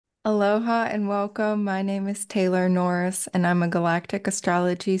Aloha and welcome. My name is Taylor Norris, and I'm a Galactic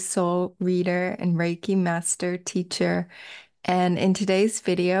Astrology soul reader and Reiki master teacher. And in today's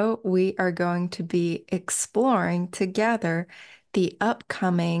video, we are going to be exploring together the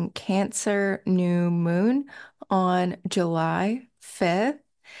upcoming Cancer new moon on July 5th.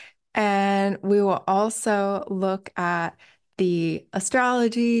 And we will also look at the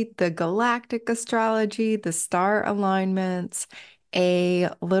astrology, the galactic astrology, the star alignments, a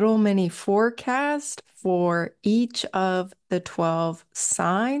little mini forecast for each of the 12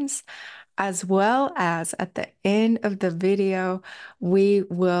 signs, as well as at the end of the video, we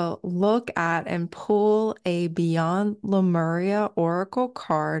will look at and pull a Beyond Lemuria Oracle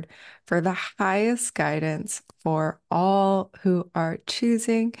card for the highest guidance for all who are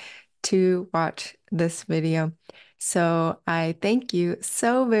choosing to watch this video. So I thank you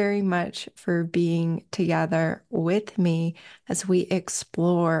so very much for being together with me as we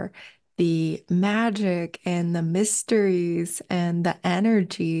explore the magic and the mysteries and the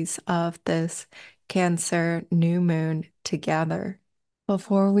energies of this Cancer new moon together.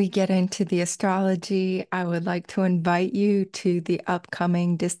 Before we get into the astrology, I would like to invite you to the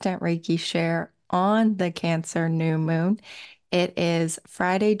upcoming Distant Reiki share on the Cancer new moon. It is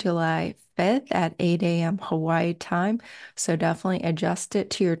Friday, July 5th at 8 a.m. Hawaii time. So definitely adjust it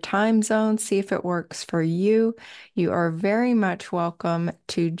to your time zone, see if it works for you. You are very much welcome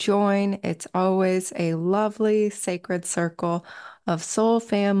to join. It's always a lovely sacred circle of soul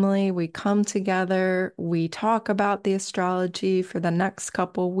family. We come together, we talk about the astrology for the next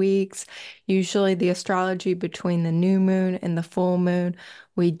couple weeks, usually the astrology between the new moon and the full moon.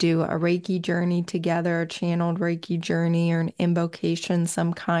 We do a Reiki journey together, a channeled Reiki journey or an invocation,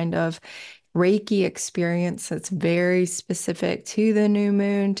 some kind of Reiki experience that's very specific to the new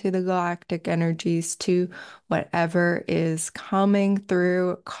moon, to the galactic energies, to whatever is coming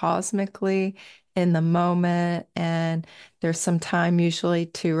through cosmically in the moment. And there's some time usually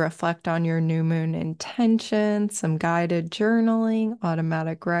to reflect on your new moon intention, some guided journaling,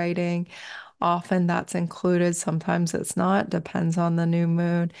 automatic writing. Often that's included, sometimes it's not, depends on the new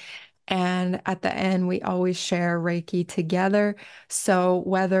moon. And at the end, we always share Reiki together. So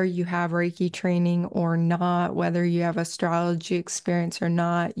whether you have Reiki training or not, whether you have astrology experience or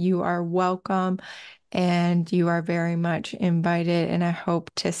not, you are welcome and you are very much invited. And I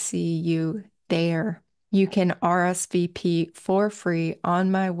hope to see you there. You can RSVP for free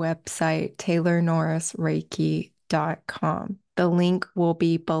on my website, taylornorrisreiki.com. The link will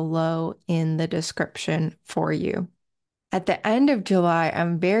be below in the description for you. At the end of July,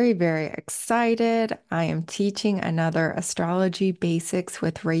 I'm very, very excited. I am teaching another astrology basics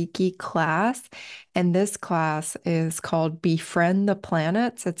with Reiki class, and this class is called Befriend the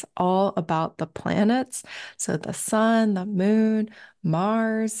Planets. It's all about the planets. So the sun, the moon,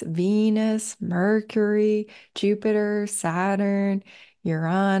 Mars, Venus, Mercury, Jupiter, Saturn,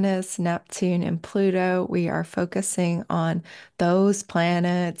 Uranus, Neptune, and Pluto. We are focusing on those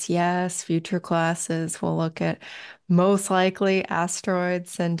planets. Yes, future classes will look at most likely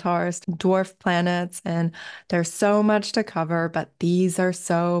asteroids and Taurus, dwarf planets, and there's so much to cover, but these are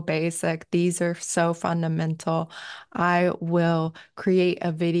so basic. These are so fundamental. I will create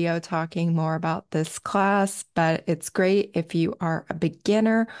a video talking more about this class, but it's great if you are a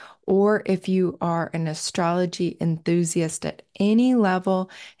beginner or if you are an astrology enthusiast at any level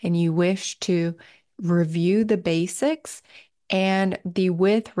and you wish to review the basics and the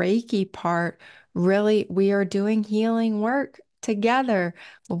with Reiki part. Really, we are doing healing work together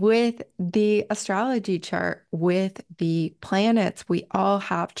with the astrology chart, with the planets. We all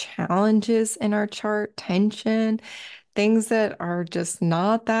have challenges in our chart, tension, things that are just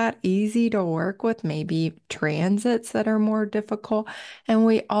not that easy to work with, maybe transits that are more difficult. And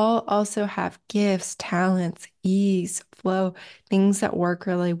we all also have gifts, talents, ease, flow, things that work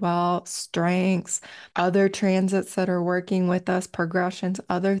really well, strengths, other transits that are working with us, progressions,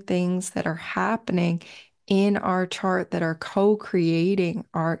 other things that are happening in our chart that are co-creating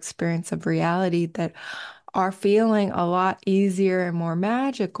our experience of reality that are feeling a lot easier and more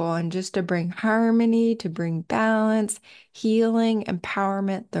magical. And just to bring harmony, to bring balance, healing,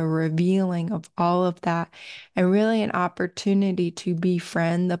 empowerment, the revealing of all of that, and really an opportunity to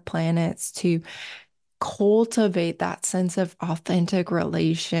befriend the planets, to cultivate that sense of authentic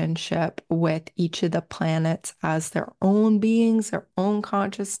relationship with each of the planets as their own beings, their own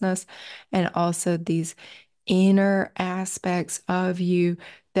consciousness, and also these inner aspects of you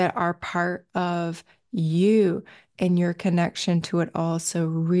that are part of you and your connection to it all. So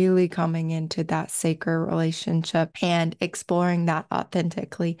really coming into that sacred relationship and exploring that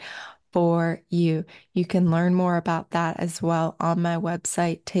authentically. for you. You can learn more about that as well on my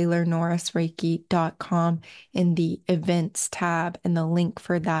website, taylornorrisreiki.com, in the events tab, and the link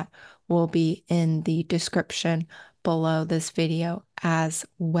for that will be in the description below this video as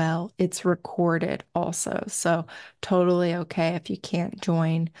well. It's recorded also, so totally okay if you can't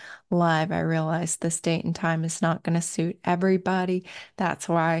join live. I realize this date and time is not going to suit everybody. That's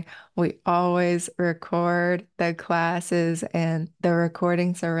why we always record the classes, and the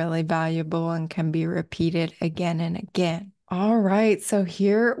recordings are really valuable and can be repeated again and again. All right, so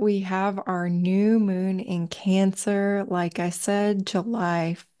here we have our new moon in Cancer. Like I said,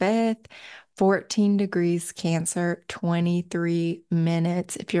 July 5th, 14 degrees Cancer, 23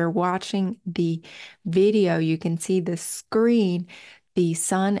 minutes. If you're watching the video, you can see the screen. The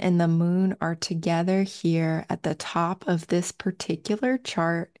sun and the moon are together here at the top of this particular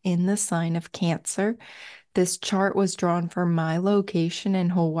chart in the sign of Cancer. This chart was drawn for my location in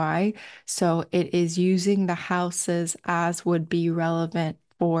Hawaii, so it is using the houses as would be relevant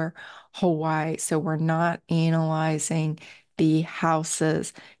for Hawaii. So we're not analyzing the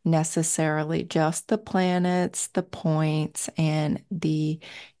houses necessarily, just the planets, the points, and the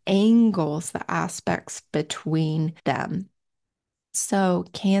angles, the aspects between them. So,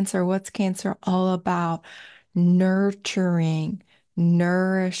 Cancer, what's Cancer all about? Nurturing,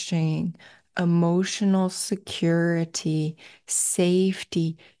 nourishing, emotional security,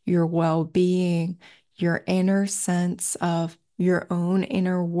 safety, your well-being, your inner sense of your own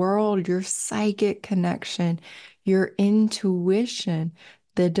inner world, your psychic connection, your intuition,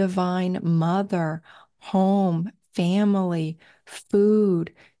 the divine mother, home, family,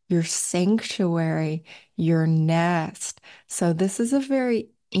 food, your sanctuary, your nest. So this is a very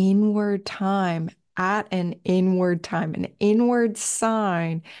inward time an inward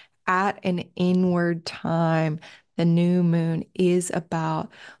sign at an inward time. The new moon is about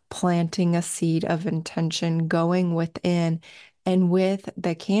planting a seed of intention, going within. And with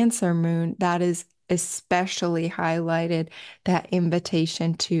the Cancer moon, that is especially highlighted, that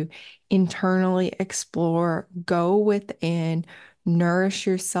invitation to internally explore, go within, nourish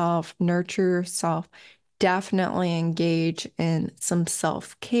yourself, nurture yourself. Definitely engage in some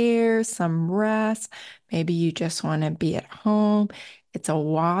self-care, some rest. Maybe you just want to be at home. It's a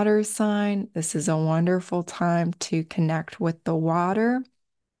water sign. This is a wonderful time to connect with the water.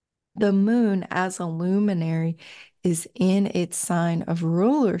 The moon, as a luminary, is in its sign of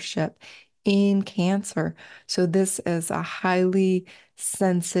rulership in Cancer. So this is a highly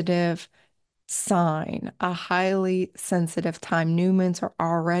sensitive sign, a highly sensitive time. New moons are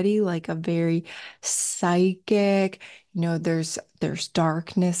already like a very psychic, there's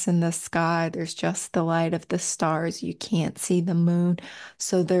darkness in the sky. There's just the light of the stars. You can't see the moon.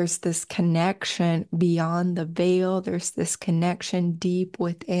 So there's this connection beyond the veil. There's this connection deep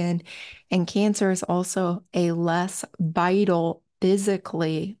within. And Cancer is also a less vital,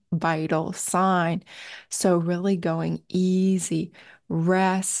 physically vital sign. So really going easy,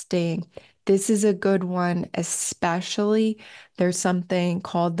 resting. This is a good one, especially there's something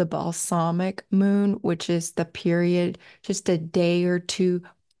called the balsamic moon, which is the period just a day or two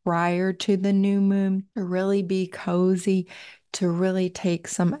prior to the new moon to really be cozy, to really take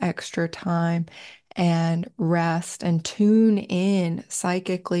some extra time and rest and tune in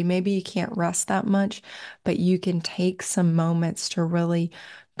psychically. Maybe you can't rest that much, but you can take some moments to really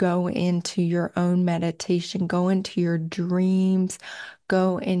go into your own meditation, go into your dreams,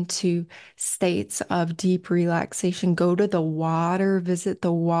 go into states of deep relaxation, go to the water, visit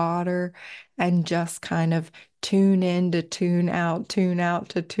the water, and just kind of tune in to tune out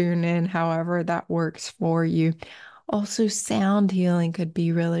to tune in, however that works for you. Also, sound healing could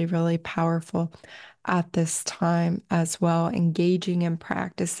be really, really powerful at this time as well, engaging in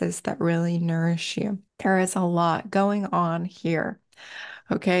practices that really nourish you. There is a lot going on here.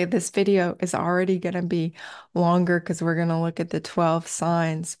 Okay, this video is already going to be longer because we're going to look at the 12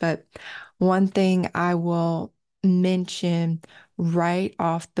 signs. But one thing I will mention right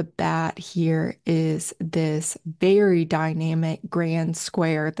off the bat here is this very dynamic grand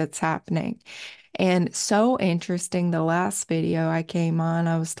square that's happening. And so interesting, the last video I came on,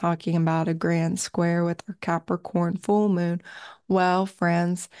 I was talking about a grand square with our Capricorn full moon. Well,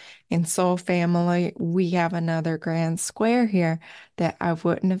 friends, in Soul Family, we have another grand square here that I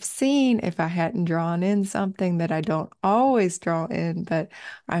wouldn't have seen if I hadn't drawn in something that I don't always draw in, but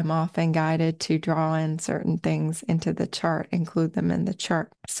I'm often guided to draw in certain things into the chart, include them in the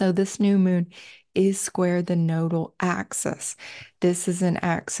chart. So this new moon is square the nodal axis. This is an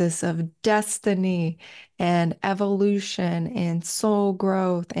axis of destiny and evolution and soul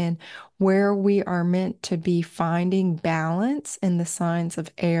growth, and where we are meant to be finding balance in the signs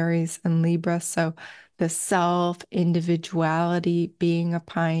of Aries and Libra. So the self, individuality, being a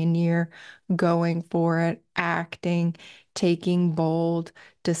pioneer, going for it, acting, taking bold,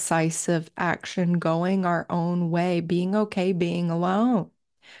 decisive action, going our own way, being okay being alone,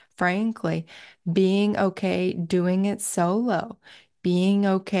 frankly, being okay doing it solo, being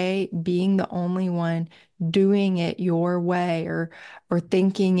okay being the only one doing it your way, or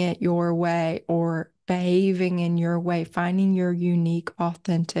thinking it your way, or behaving in your way, finding your unique,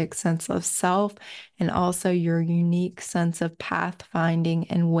 authentic sense of self, and also your unique sense of path finding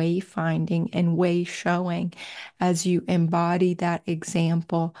and way finding and way showing as you embody that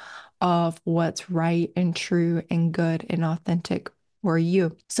example of what's right and true and good and authentic for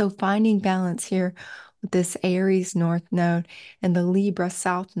you. So finding balance here with this Aries North Node and the Libra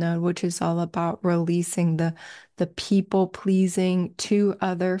South Node, which is all about releasing the people pleasing, too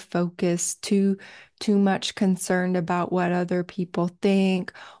other focused, too much concerned about what other people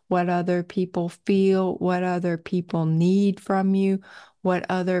think, what other people feel, what other people need from you, what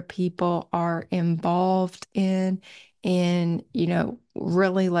other people are involved in,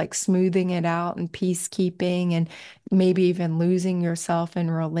 really like smoothing it out and peacekeeping, and maybe even losing yourself in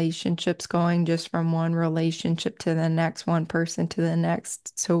relationships, going just from one relationship to the next, one person to the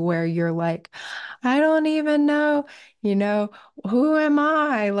next, to where you're like, I don't even know, you know, who am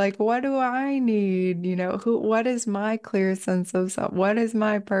I? Like, what do I need? What is my clear sense of self? What is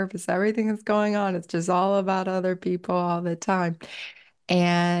my purpose? Everything that's going on, it's just all about other people all the time,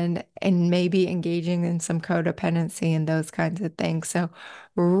 and maybe engaging in some codependency and those kinds of things. So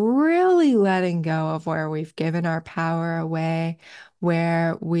really letting go of where we've given our power away,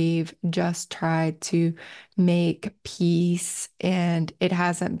 where we've just tried to make peace and it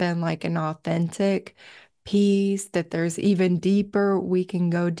hasn't been like an authentic peace, that there's even deeper, we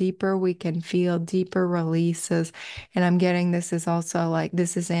can go deeper, we can feel deeper releases. And I'm getting this is also like,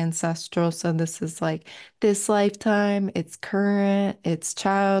 this is ancestral. So this is like this lifetime, it's current, it's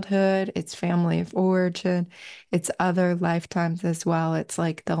childhood, it's family of origin, it's other lifetimes as well. It's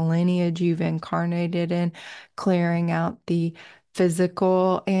like the lineage you've incarnated in, clearing out the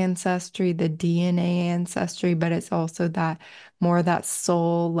physical ancestry, the DNA ancestry, but it's also that more that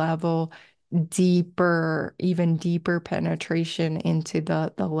soul level, deeper, even deeper penetration into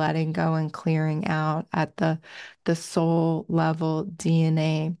the letting go and clearing out at the soul level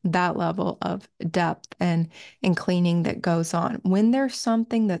DNA, that level of depth and cleaning that goes on. When there's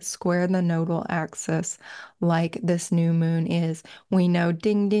something that's square the nodal axis, like this new moon is, we know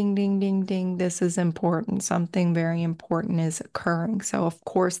ding, ding, ding, ding, ding, this is important. Something very important is occurring. So of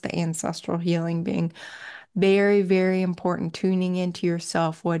course the ancestral healing being very, very important. Tuning into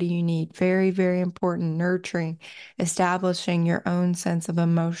yourself. What do you need? Very, very important. Nurturing, establishing your own sense of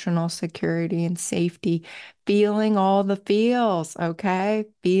emotional security and safety. Feeling all the feels, okay?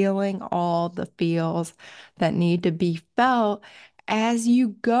 Feeling all the feels that need to be felt as you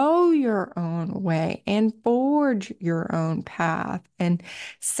go your own way and forge your own path and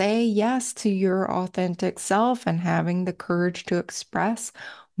say yes to your authentic self, and having the courage to express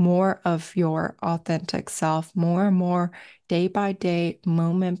more of your authentic self, more and more, day by day,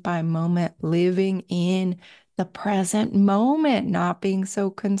 moment by moment, living in the present moment, not being so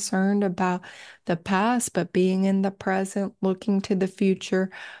concerned about the past, but being in the present, looking to the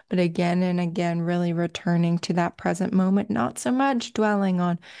future, but again and again, really returning to that present moment, not so much dwelling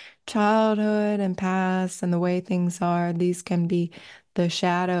on childhood and past and the way things are. These can be the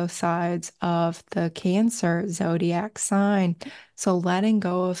shadow sides of the Cancer zodiac sign. So letting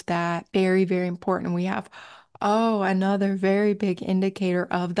go of that, very, very important. We have, oh, another very big indicator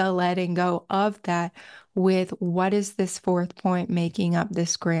of the letting go of that with what is this fourth point making up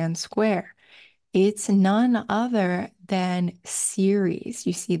this grand square? It's none other than Ceres.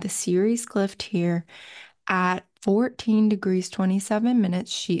 You see the Ceres glyph here at 14 degrees 27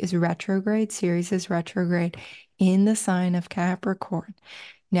 minutes. She is retrograde. Ceres is retrograde in the sign of Capricorn.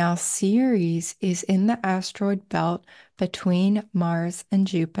 Now, Ceres is in the asteroid belt between Mars and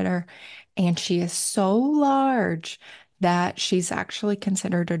Jupiter, and she is so large that she's actually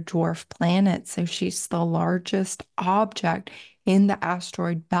considered a dwarf planet. So she's the largest object in the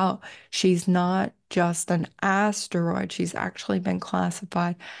asteroid belt. She's not just an asteroid, she's actually been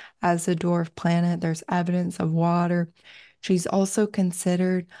classified as a dwarf planet. There's evidence of water. She's also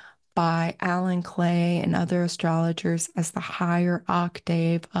considered by Alan Clay and other astrologers as the higher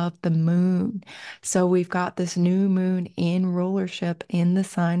octave of the moon. So we've got this new moon in rulership in the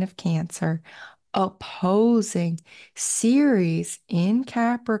sign of Cancer, opposing Ceres in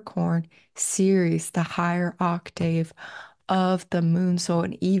Capricorn, Ceres, the higher octave of the moon. So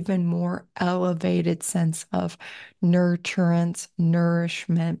an even more elevated sense of nurturance,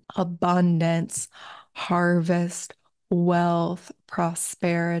 nourishment, abundance, harvest, wealth,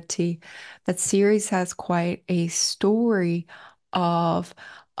 prosperity. But Ceres has quite a story of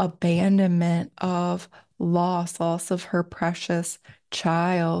abandonment, of loss of her precious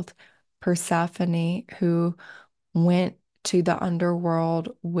child, Persephone, who went to the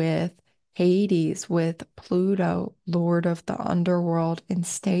underworld with Hades, with Pluto, Lord of the underworld, and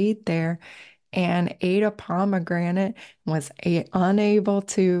stayed there and ate a pomegranate, was unable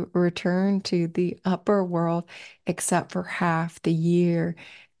to return to the upper world except for half the year.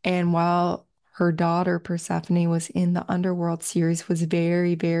 And while her daughter Persephone was in the underworld, Ceres was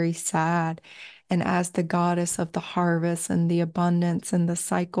very, very sad. And as the goddess of the harvest and the abundance and the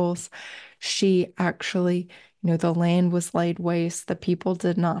cycles, she actually, the land was laid waste. The people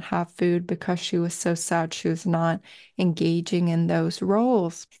did not have food because she was so sad she was not engaging in those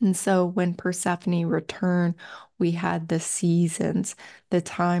roles. And so when Persephone returned, we had the seasons, the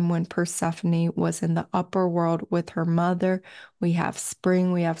time when Persephone was in the upper world with her mother. We have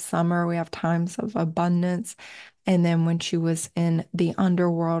spring, we have summer, we have times of abundance. And then when she was in the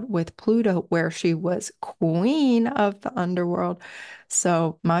underworld with Pluto, where she was queen of the underworld.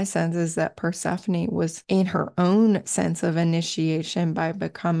 So my sense is that Persephone was in her own sense of initiation by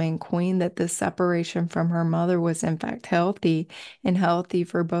becoming queen, that the separation from her mother was in fact healthy and healthy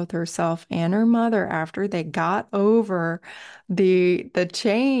for both herself and her mother after they got over the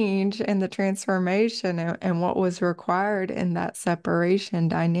change and the transformation and what was required in that separation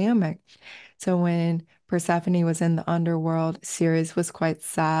dynamic. So when Persephone was in the underworld, Ceres was quite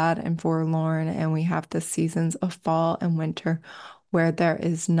sad and forlorn, and we have the seasons of fall and winter where there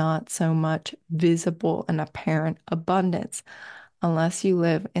is not so much visible and apparent abundance. Unless you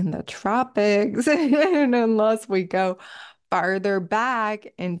live in the tropics, and unless we go farther back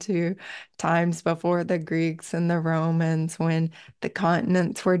into times before the Greeks and the Romans when the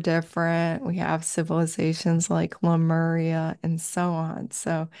continents were different. We have civilizations like Lemuria and so on.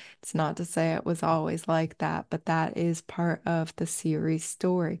 So it's not to say it was always like that, but that is part of the series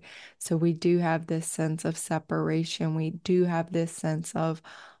story. So we do have this sense of separation. We do have this sense of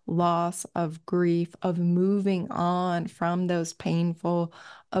loss, of grief, of moving on from those painful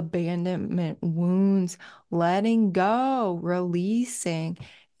abandonment wounds, letting go, releasing,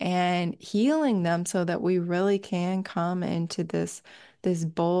 and healing them so that we really can come into this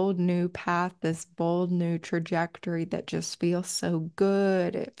bold new path, this bold new trajectory that just feels so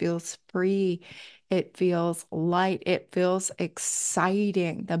good. It feels free. It feels light. It feels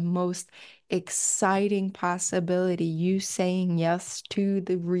exciting. The most exciting possibility, you saying yes to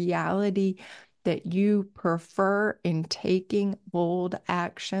the reality that you prefer in taking bold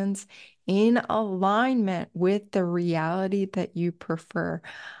actions in alignment with the reality that you prefer.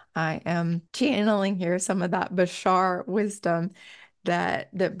 I am channeling here some of that Bashar wisdom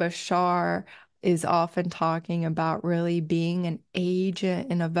that Bashar is often talking about, really being an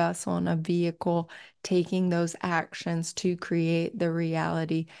agent in a vessel, in a vehicle, taking those actions to create the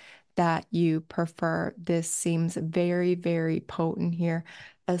reality that you prefer. This seems very, very potent here,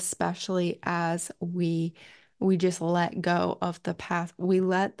 especially as we just let go of the past. We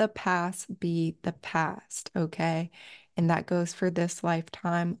let the past be the past, okay? And that goes for this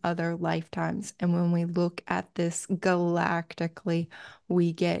lifetime, other lifetimes. And when we look at this galactically,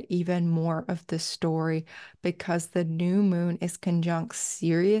 we get even more of the story because the new moon is conjunct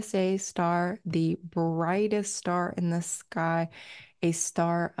Sirius A star, the brightest star in the sky, a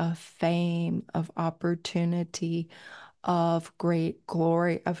star of fame, of opportunity, of great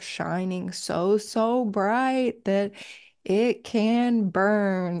glory, of shining so, so bright that it can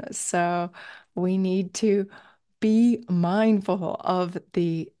burn. So we need to be mindful of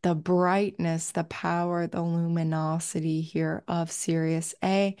the brightness, the power, the luminosity here of Sirius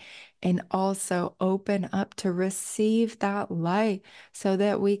A, and also open up to receive that light so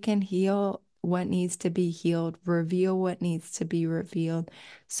that we can heal what needs to be healed, reveal what needs to be revealed,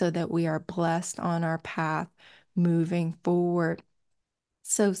 so that we are blessed on our path moving forward.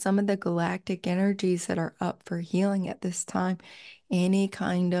 So, some of the galactic energies that are up for healing at this time, any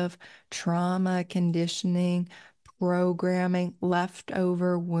kind of trauma, conditioning, programming,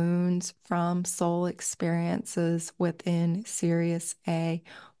 leftover wounds from soul experiences within Sirius A,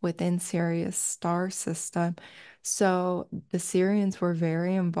 within Sirius star system. So, the Sirians were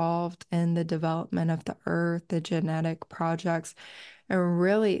very involved in the development of the Earth, the genetic projects. And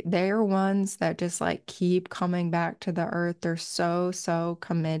really, they're ones that just like keep coming back to the earth. They're so, so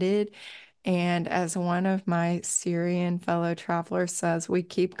committed. And as one of my Syrian fellow travelers says, we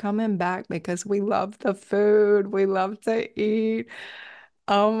keep coming back because we love the food, we love to eat.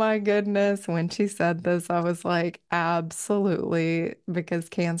 Oh my goodness. When she said this, I was like, absolutely, because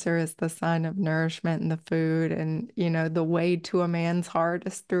Cancer is the sign of nourishment in the food. And, the way to a man's heart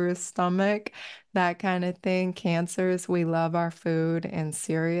is through his stomach, that kind of thing. Cancers, we love our food. And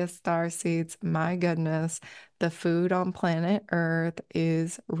Sirius star seeds, my goodness, the food on planet Earth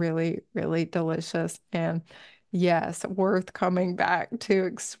is really, really delicious. And yes, worth coming back to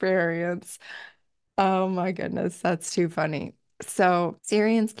experience. Oh my goodness, that's too funny. So,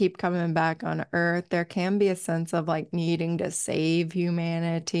 Syrians keep coming back on Earth. There can be a sense of like needing to save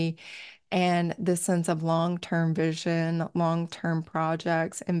humanity and the sense of long-term vision, long-term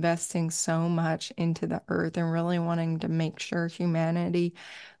projects, investing so much into the Earth and really wanting to make sure humanity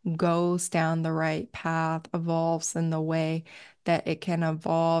goes down the right path, evolves in the way that it can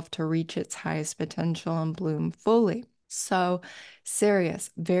evolve to reach its highest potential and bloom fully. So,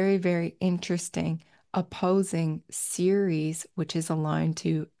 Sirius, very, very interesting, opposing Ceres, which is aligned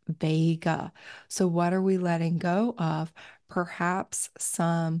to Vega. So, what are we letting go of? Perhaps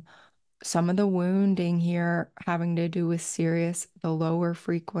some of the wounding here having to do with Sirius, the lower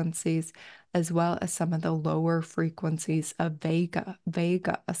frequencies, as well as some of the lower frequencies of Vega.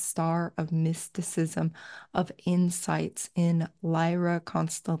 Vega, a star of mysticism, of insights in Lyra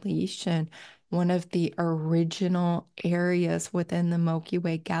constellation, one of the original areas within the Milky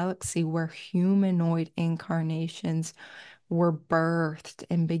Way galaxy where humanoid incarnations were birthed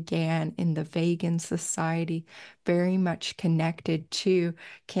and began in the Vegan society, very much connected to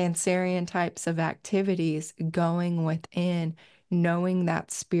Cancerian types of activities, going within, knowing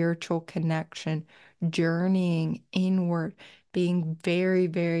that spiritual connection, journeying inward, being very,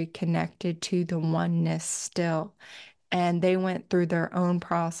 very connected to the oneness still. And they went through their own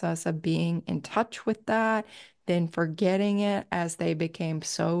process of being in touch with that, then forgetting it as they became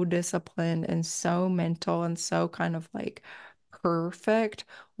so disciplined and so mental and so kind of like perfect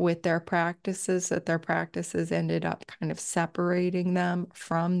with their practices that their practices ended up kind of separating them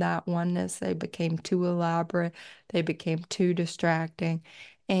from that oneness. They became too elaborate, they became too distracting.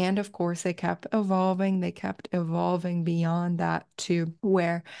 And of course, they kept evolving. They kept evolving beyond that to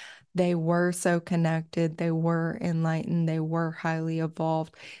where they were so connected, they were enlightened, they were highly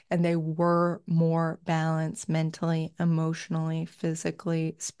evolved, and they were more balanced mentally, emotionally,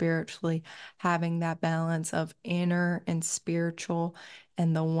 physically, spiritually, having that balance of inner and spiritual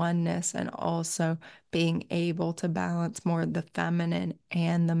and the oneness, and also being able to balance more the feminine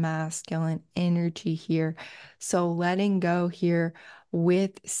and the masculine energy here. So letting go here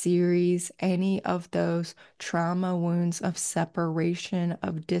with Ceres, any of those trauma wounds of separation,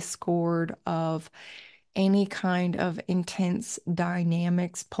 of discord, of any kind of intense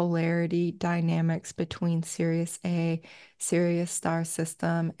dynamics, polarity dynamics between Sirius A, Sirius star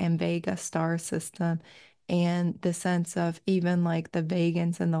system, and Vega star system. And the sense of even like the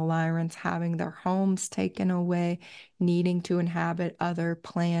Vegans and the Lyrans having their homes taken away, needing to inhabit other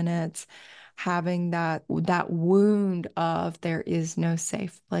planets, having that wound of there is no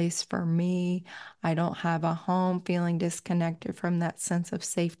safe place for me. I don't have a home, feeling disconnected from that sense of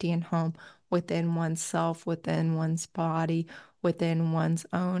safety and home within oneself, within one's body, within one's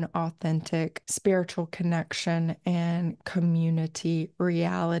own authentic spiritual connection and community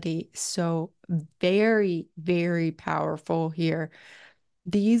reality. So, very, very powerful here.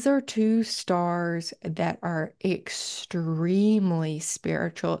 These are two stars that are extremely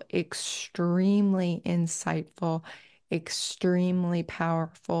spiritual, extremely insightful, extremely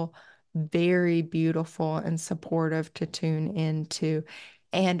powerful, very beautiful and supportive to tune into.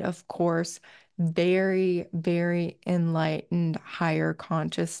 And of course, very, very enlightened, higher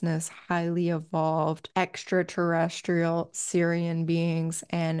consciousness, highly evolved, extraterrestrial Syrian beings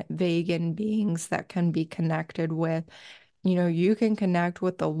and vegan beings that can be connected with. You can connect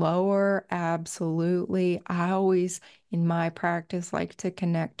with the lower, absolutely. I always, in my practice, like to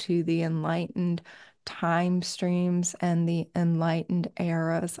connect to the enlightened time streams and the enlightened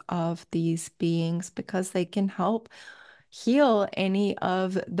eras of these beings because they can help heal any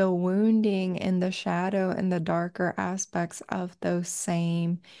of the wounding and the shadow and the darker aspects of those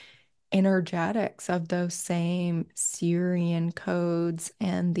same energetics of those same Syrian codes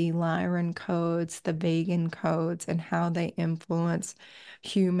and the Lyran codes, the Vegan codes, and how they influence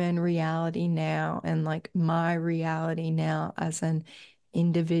human reality now and like my reality now as an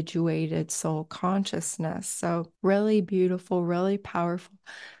individuated soul consciousness. So, really beautiful, really powerful.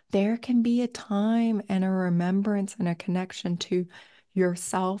 There can be a time and a remembrance and a connection to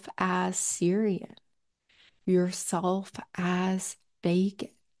yourself as Syrian, yourself as Vegan,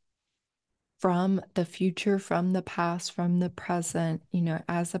 from the future, from the past, from the present,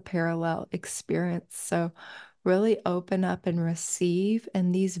 as a parallel experience. So really open up and receive.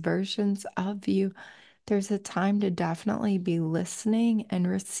 And these versions of you, there's a time to definitely be listening and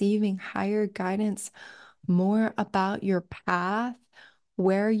receiving higher guidance, more about your path,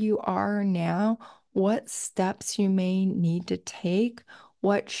 where you are now, what steps you may need to take,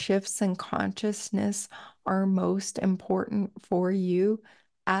 what shifts in consciousness are most important for you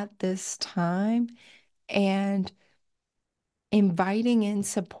at this time, and inviting in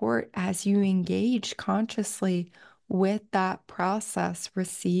support as you engage consciously with that process,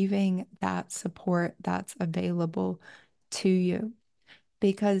 receiving that support that's available to you.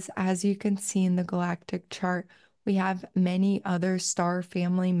 Because as you can see in the galactic chart, we have many other star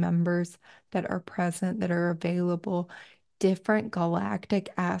family members that are present, that are available, different galactic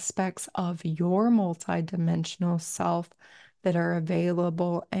aspects of your multidimensional self that are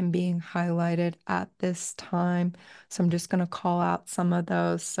available and being highlighted at this time. So I'm just going to call out some of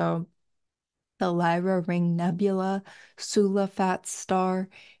those. So the Lyra Ring Nebula, Sulafat Star,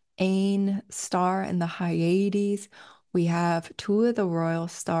 Ain Star, and the Hyades. We have two of the royal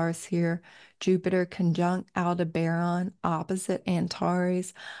stars here, Jupiter conjunct Aldebaran, opposite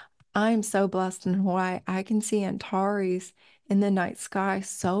Antares. I'm so blessed in Hawaii. I can see Antares in the night sky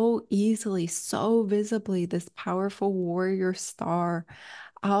so easily, so visibly, this powerful warrior star.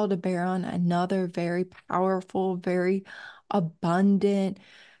 Aldebaran, another very powerful, very abundant,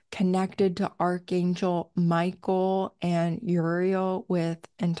 connected to Archangel Michael and Uriel with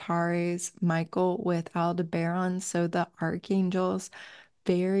Antares, Michael with Aldebaran. So the archangels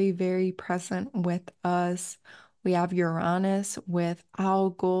very, very present with us. We have Uranus with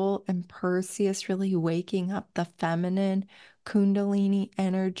Algol and Perseus really waking up the feminine Kundalini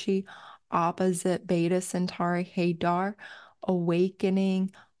energy, opposite Beta Centauri Hadar,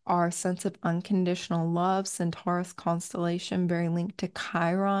 awakening our sense of unconditional love. Centaurus constellation, very linked to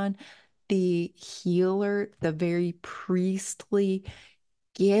Chiron, the healer, the very priestly,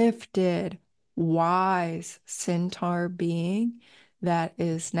 gifted, wise centaur being that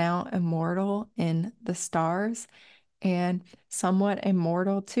is now immortal in the stars and somewhat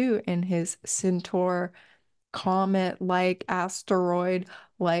immortal too in his centaur comet-like,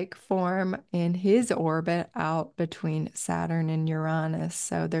 asteroid-like form in his orbit out between Saturn and Uranus.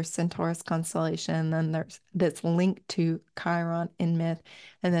 So there's Centaurus constellation, and then there's that's linked to Chiron in myth,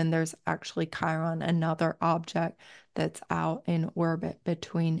 and then there's actually Chiron, another object that's out in orbit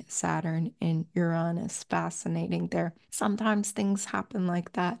between Saturn and Uranus. Fascinating there. Sometimes things happen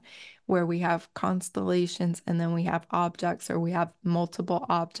like that, where we have constellations and then we have objects, or we have multiple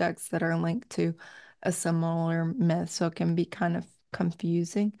objects that are linked to a similar myth, so it can be kind of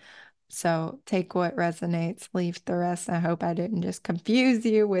confusing. So take what resonates, leave the rest. I hope I didn't just confuse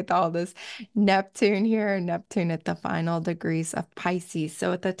you with all this Neptune here, Neptune at the final degrees of Pisces.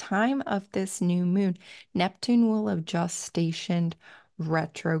 So at the time of this new moon, Neptune will have just stationed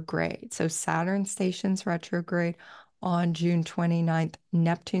retrograde. So Saturn stations retrograde on June 29th.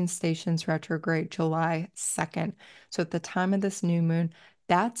 Neptune stations retrograde July 2nd. So at the time of this new moon,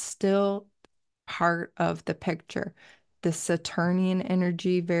 that's still part of the picture. The Saturnian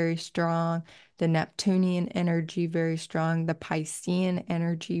energy very strong, the Neptunian energy very strong, the Piscean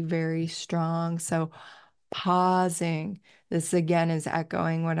energy very strong. So pausing. This again is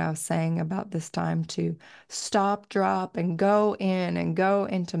echoing what I was saying about this time to stop, drop, and go in and go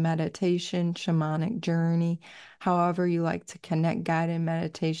into meditation, shamanic journey, however you like to connect, guided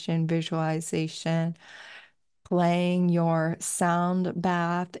meditation, visualization, playing your sound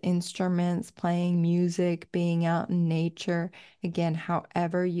bath instruments, playing music, being out in nature. Again,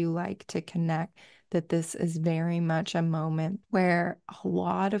 however you like to connect, that this is very much a moment where a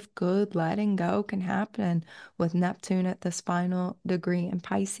lot of good letting go can happen with Neptune at this final degree in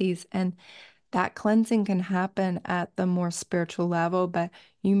Pisces. And that cleansing can happen at the more spiritual level, but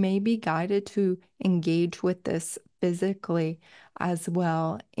you may be guided to engage with this physically as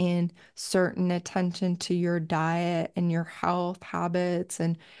well, in certain attention to your diet and your health habits,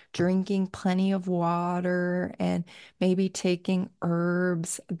 and drinking plenty of water, and maybe taking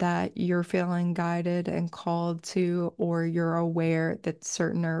herbs that you're feeling guided and called to, or you're aware that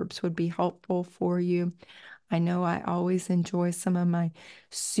certain herbs would be helpful for you. I know I always enjoy some of my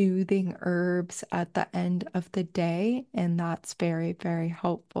soothing herbs at the end of the day, and that's very, very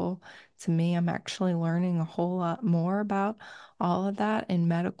helpful to me. I'm actually learning a whole lot more about all of that in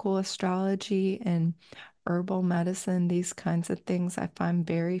medical astrology and herbal medicine. These kinds of things I find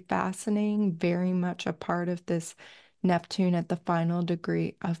very fascinating, very much a part of this Neptune at the final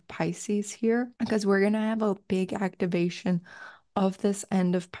degree of Pisces here, because we're going to have a big activation of this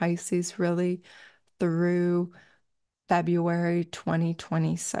end of Pisces really through February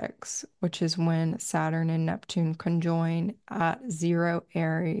 2026, which is when Saturn and Neptune conjoin at 0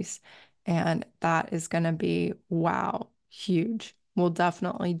 Aries. And that is going to be, wow, huge. We'll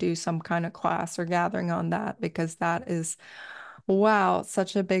definitely do some kind of class or gathering on that because that is, wow,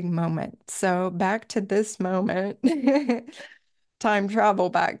 such a big moment. So back to this moment. Time travel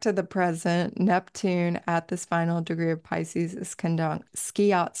back to the present. Neptune at this final degree of Pisces is conjunct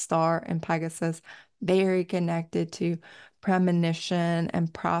Ski-Out star and Pegasus, very connected to premonition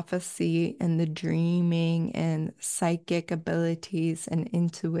and prophecy and the dreaming and psychic abilities and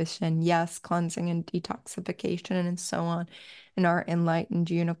intuition. Yes, cleansing and detoxification and so on. And our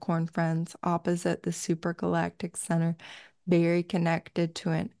enlightened unicorn friends opposite the super galactic center, very connected to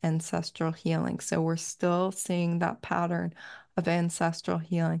an ancestral healing. So we're still seeing that pattern of ancestral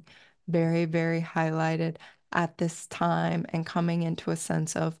healing, very, very highlighted at this time and coming into a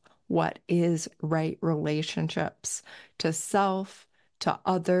sense of what is right relationships to self, to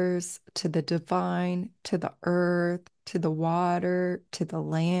others, to the divine, to the earth, to the water, to the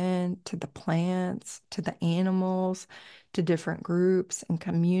land, to the plants, to the animals, to different groups and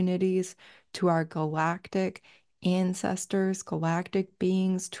communities, to our galactic ancestors, galactic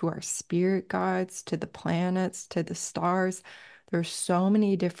beings, to our spirit guides, to the planets, to the stars. There's so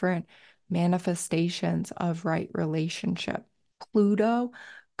many different manifestations of right relationship. Pluto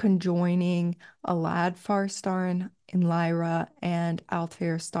conjoining a Ladfar star in Lyra and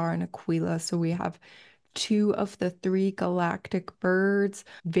Altair star in Aquila. So we have two of the three galactic birds,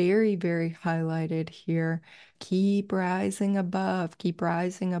 very, very highlighted here. Keep rising above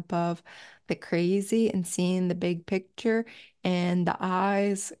the crazy and seeing the big picture and the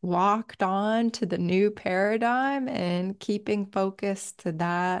eyes locked on to the new paradigm and keeping focused to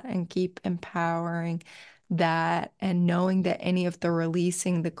that and keep empowering that and knowing that any of the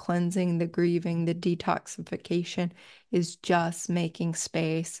releasing, the cleansing, the grieving, the detoxification is just making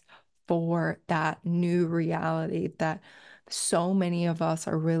space for that new reality that so many of us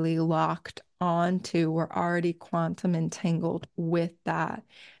are really locked onto. We're already quantum entangled with that.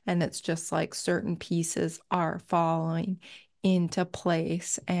 And it's just like certain pieces are falling into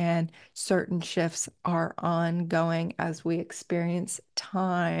place and certain shifts are ongoing as we experience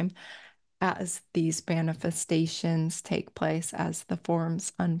time as these manifestations take place, as the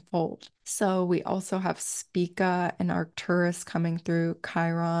forms unfold. So we also have Spica and Arcturus coming through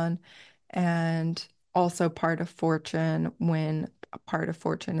Chiron, and also part of fortune when a part of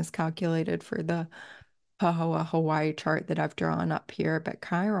fortune is calculated for the Pahoa Hawaii chart that I've drawn up here. But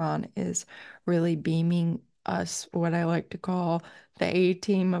Chiron is really beaming us what I like to call the A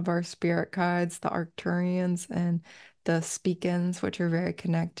team of our spirit guides, the Arcturians and the Speakins, which are very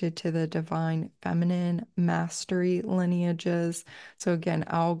connected to the divine feminine mastery lineages. So again,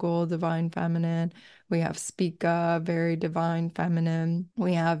 Algol, divine feminine. We have Spica, very divine feminine.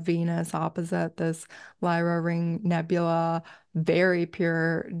 We have Venus opposite this Lyra ring nebula, very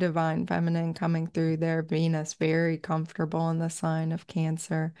pure divine feminine coming through there. Venus, very comfortable in the sign of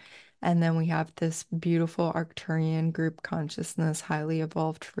Cancer. And then we have this beautiful Arcturian group consciousness, highly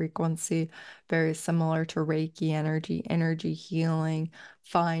evolved frequency, very similar to Reiki energy, energy healing,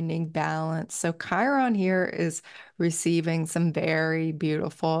 finding balance. So Chiron here is receiving some very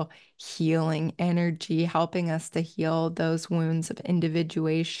beautiful healing energy, helping us to heal those wounds of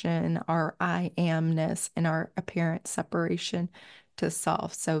individuation, our I amness, and our apparent separation to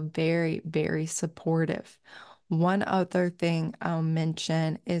self. So very, very supportive. One other thing I'll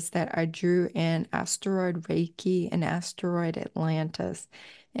mention is that I drew in asteroid Reiki and asteroid Atlantis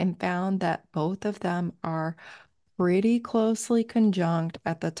and found that both of them are pretty closely conjunct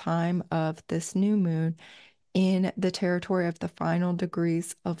at the time of this new moon in the territory of the final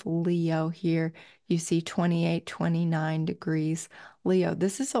degrees of Leo here. You see 28, 29 degrees Leo.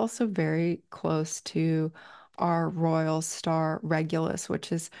 This is also very close to our royal star Regulus,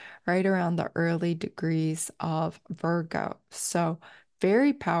 which is right around the early degrees of Virgo. So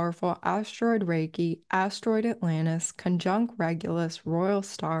very powerful asteroid Reiki, asteroid Atlantis, conjunct Regulus, royal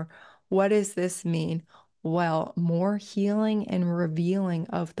star. What does this mean? Well, more healing and revealing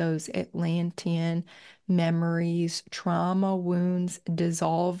of those Atlantean memories, trauma, wounds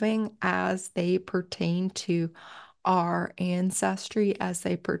dissolving as they pertain to our ancestry, as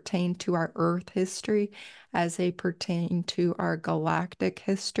they pertain to our earth history, as they pertain to our galactic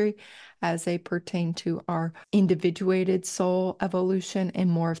history, as they pertain to our individuated soul evolution, and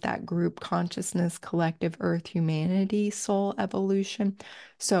more of that group consciousness, collective earth humanity soul evolution.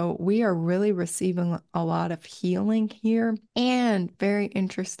 So we are really receiving a lot of healing here. And very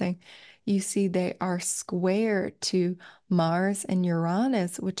interesting, you see they are square to Mars and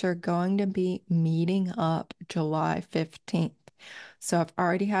Uranus, which are going to be meeting up July 15th. So I've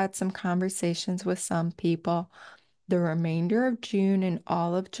already had some conversations with some people. The remainder of June and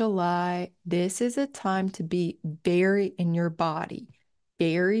all of July, this is a time to be very in your body,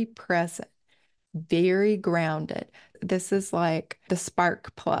 very present, very grounded. This is like the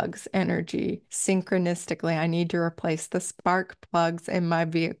spark plugs energy. Synchronistically, I need to replace the spark plugs in my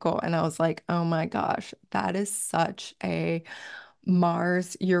vehicle. And I was like, oh my gosh, that is such a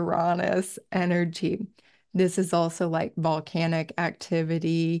Mars Uranus energy. This is also like volcanic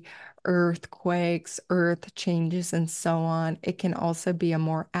activity, earthquakes, earth changes, and so on. It can also be a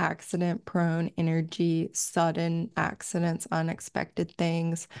more accident prone energy, sudden accidents, unexpected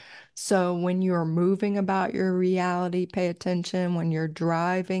things. So when you're moving about your reality, pay attention. When you're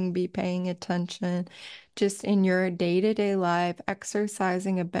driving, be paying attention. Just in your day-to-day life,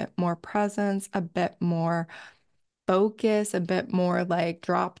 exercising a bit more presence, a bit more focus, a bit more like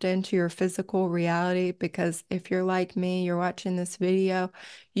dropped into your physical reality. Because if you're like me, you're watching this video,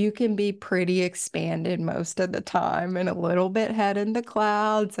 you can be pretty expanded most of the time and a little bit head in the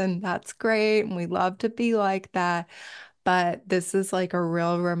clouds, and that's great. And we love to be like that. But this is like a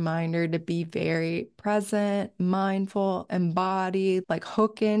real reminder to be very present, mindful, embodied, like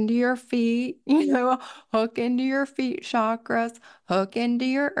hook into your feet, hook into your feet chakras, hook into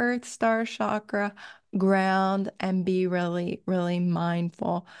your earth star chakra, ground, and be really, really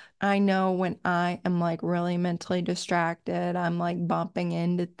mindful. I know when I am like really mentally distracted, I'm like bumping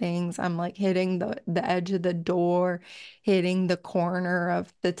into things, I'm like hitting the edge of the door, hitting the corner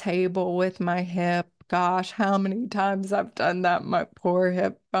of the table with my hip. Gosh, how many times I've done that, my poor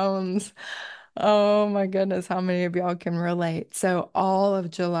hip bones. Oh my goodness, how many of y'all can relate? So all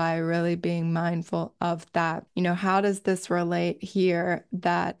of July, really being mindful of that. How does this relate here?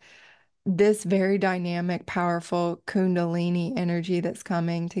 That this very dynamic, powerful Kundalini energy that's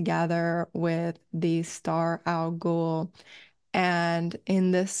coming together with the star Al and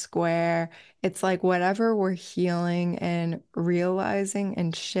in this square, it's like whatever we're healing and realizing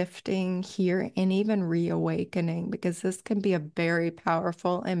and shifting here and even reawakening, because this can be a very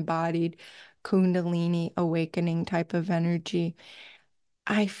powerful embodied Kundalini awakening type of energy.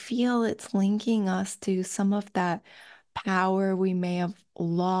 I feel it's linking us to some of that power we may have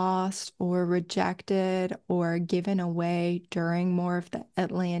lost or rejected or given away during more of the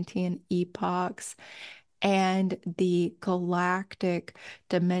Atlantean epochs and the galactic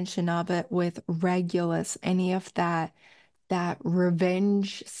dimension of it with Regulus, any of that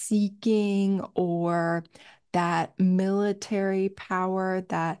revenge seeking or that military power,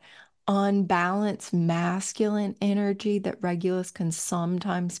 that unbalanced masculine energy that Regulus can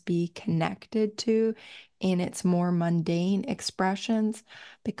sometimes be connected to in its more mundane expressions,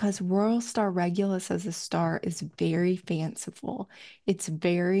 because Royal Star Regulus as a star is very fanciful. It's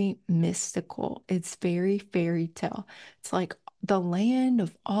very mystical. It's very fairy tale. It's like the land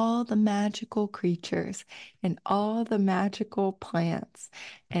of all the magical creatures and all the magical plants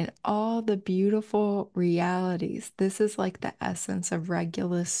and all the beautiful realities. This is like the essence of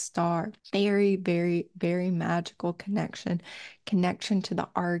Regulus star. Very, very, very magical connection to the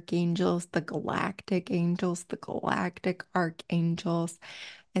archangels, the galactic angels, the galactic archangels.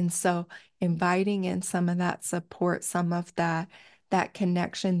 And so inviting in some of that support, some of that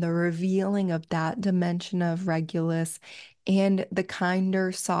connection, the revealing of that dimension of Regulus and the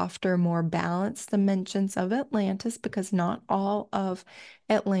kinder, softer, more balanced dimensions of Atlantis, because not all of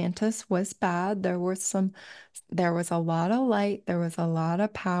Atlantis was bad. There was a lot of light, there was a lot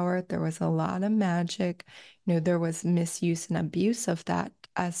of power, there was a lot of magic. There was misuse and abuse of that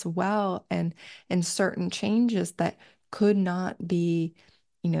as well, and certain changes that could not be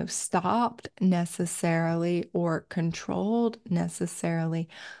stopped necessarily or controlled necessarily.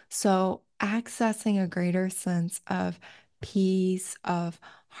 So accessing a greater sense of peace, of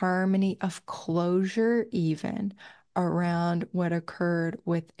harmony, of closure, even around what occurred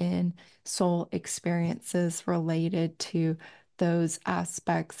within soul experiences related to those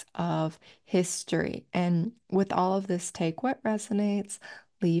aspects of history. And with all of this, take what resonates,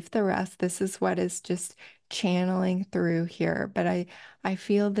 leave the rest. This is what is just channeling through here. But I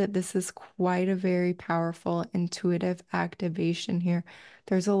feel that this is quite a very powerful intuitive activation here.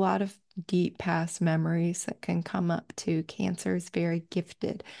 There's a lot of deep past memories that can come up too. Cancer is very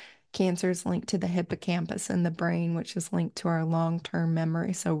gifted. Cancer is linked to the hippocampus in the brain, which is linked to our long-term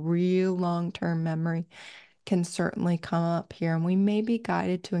memory. So real long-term memory can certainly come up here, and we may be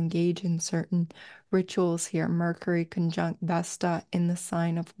guided to engage in certain rituals here. Mercury conjunct Vesta in the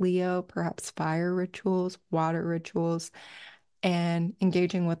sign of Leo, perhaps fire rituals, water rituals, and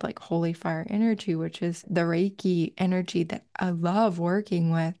engaging with like holy fire energy, which is the Reiki energy that I love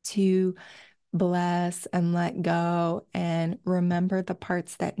working with, to bless and let go and remember the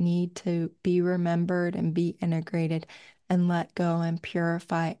parts that need to be remembered and be integrated, and let go and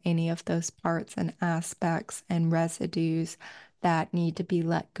purify any of those parts and aspects and residues that need to be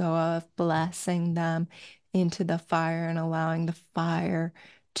let go of, blessing them into the fire and allowing the fire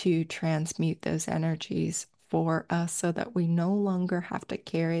to transmute those energies for us so that we no longer have to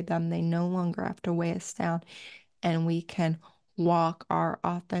carry them. They no longer have to weigh us down, and we can walk our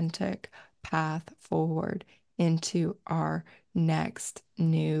authentic path forward into our next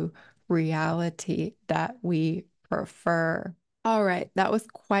new reality that we prefer. All right, that was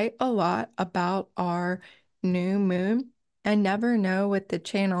quite a lot about our new moon. I never know with the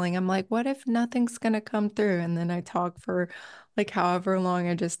channeling. I'm like, what if nothing's gonna come through? And then I talk for like however long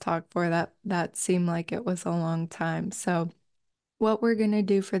I just talked for. That seemed like it was a long time. So what we're gonna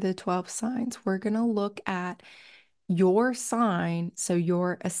do for the 12 signs, we're gonna look at your sign, so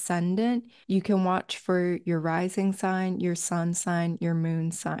your ascendant. You can watch for your rising sign, your sun sign, your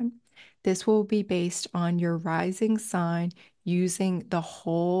moon sign. This will be based on your rising sign using the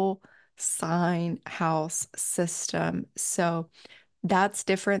whole sign house system. So that's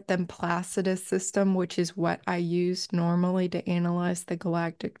different than Placidus system, which is what I use normally to analyze the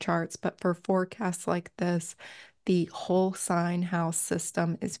galactic charts. But for forecasts like this, the whole sign house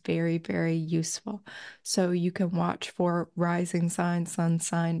system is very, very useful. So you can watch for rising sign, sun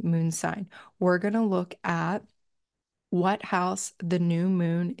sign, moon sign. We're going to look at what house the new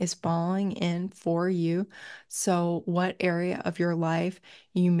moon is falling in for you. So, what area of your life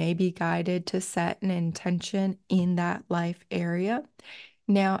you may be guided to set an intention in that life area.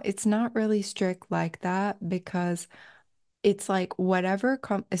 Now, it's not really strict like that because it's like whatever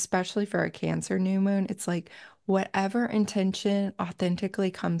especially for a Cancer new moon, it's like whatever intention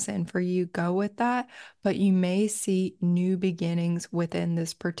authentically comes in for you, go with that. But you may see new beginnings within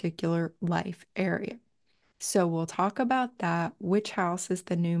this particular life area. So we'll talk about that. Which house is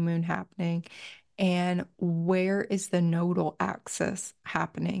the new moon happening? And where is the nodal axis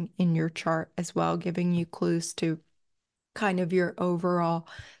happening in your chart as well, giving you clues to kind of your overall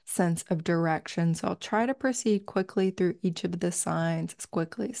sense of direction. So I'll try to proceed quickly through each of the signs as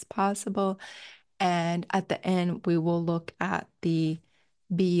quickly as possible. And at the end, we will look at the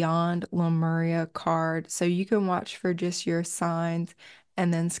Beyond Lemuria card. So you can watch for just your signs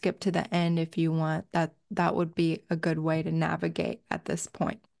and then skip to the end if you want. That would be a good way to navigate at this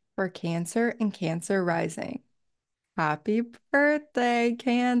point. For Cancer and Cancer rising, happy birthday,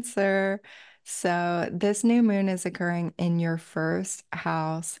 Cancer. So, this new moon is occurring in your first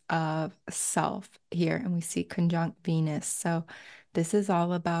house of self here, and we see conjunct Venus. So, this is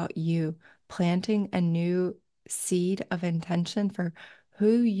all about you planting a new seed of intention for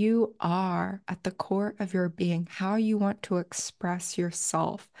who you are at the core of your being, how you want to express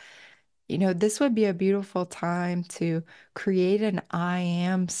yourself. This would be a beautiful time to create an I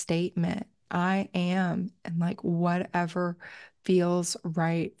am statement. I am, and like whatever feels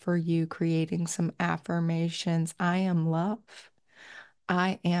right for you, creating some affirmations. I am love.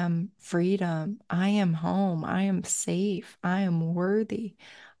 I am freedom. I am home. I am safe. I am worthy.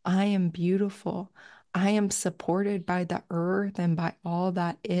 I am beautiful. I am supported by the earth and by all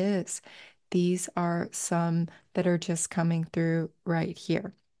that is. These are some that are just coming through right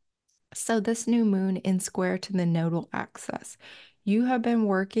here. So, this new moon in square to the nodal axis, you have been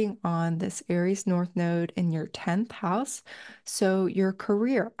working on this Aries North Node in your 10th house. So, your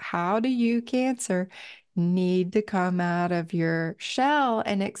career, how do you, Cancer, need to come out of your shell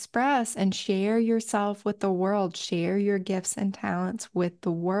and express and share yourself with the world? Share your gifts and talents with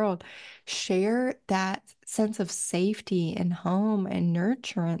the world. Share that sense of safety and home and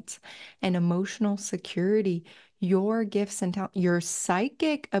nurturance and emotional security, your gifts and talent, your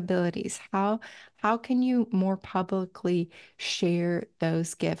psychic abilities. How can you more publicly share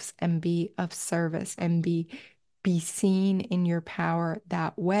those gifts and be of service and be seen in your power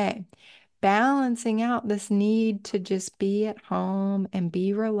that way? Balancing out this need to just be at home and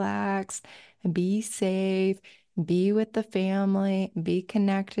be relaxed and be safe, be with the family, be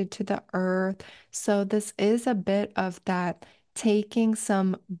connected to the earth. So this is a bit of that taking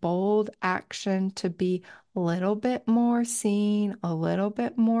some bold action to be a little bit more seen, a little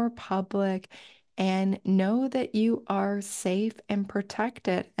bit more public, and know that you are safe and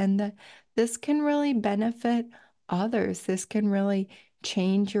protected, and that this can really benefit others. This can really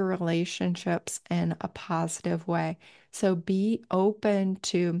change your relationships in a positive way. So be open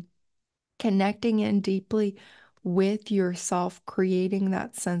to connecting in deeply with yourself, creating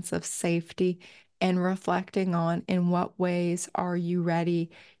that sense of safety and reflecting on in what ways are you ready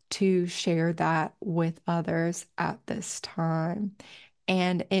to share that with others at this time.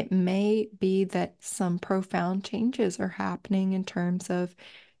 And it may be that some profound changes are happening in terms of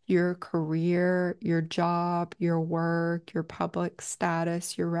your career, your job, your work, your public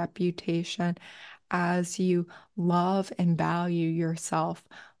status, your reputation, as you love and value yourself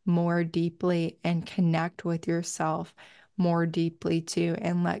more deeply and connect with yourself more deeply too,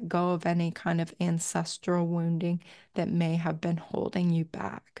 and let go of any kind of ancestral wounding that may have been holding you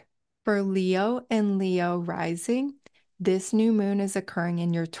back. For Leo and Leo rising, this new moon is occurring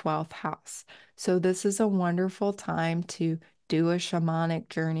in your 12th house. So this is a wonderful time to do a shamanic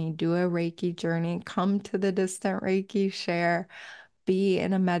journey, do a Reiki journey, come to the distant Reiki share, be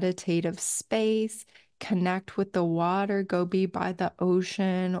in a meditative space, connect with the water, go be by the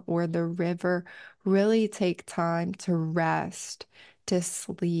ocean or the river. Really take time to rest, to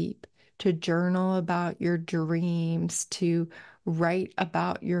sleep, to journal about your dreams, to write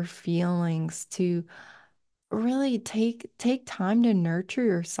about your feelings, to really take time to nurture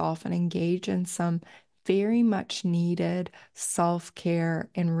yourself and engage in some very much needed self-care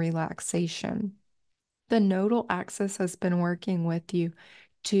and relaxation. The nodal axis has been working with you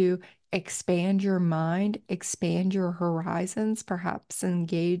to expand your mind, expand your horizons, perhaps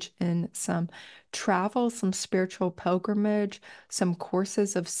engage in some travel, some spiritual pilgrimage, some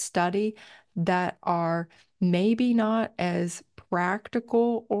courses of study that are maybe not as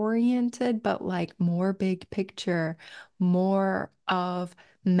practical oriented, but like more big picture, more of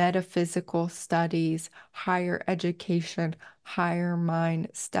metaphysical studies, higher education, higher mind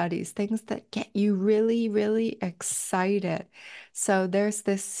studies, things that get you really, really excited. So there's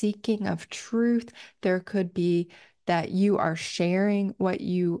this seeking of truth. There could be that you are sharing what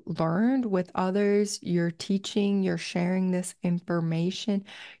you learned with others, you're teaching, you're sharing this information,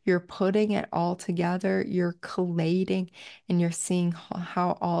 you're putting it all together, you're collating, and you're seeing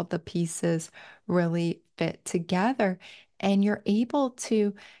how all the pieces really fit together. And you're able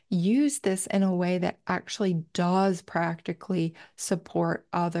to use this in a way that actually does practically support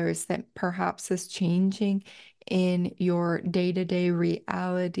others, that perhaps is changing in your day-to-day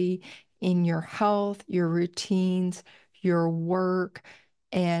reality, in your health, your routines, your work,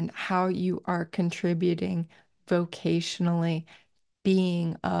 and how you are contributing vocationally,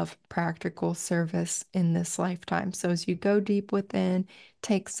 being of practical service in this lifetime. So as you go deep within,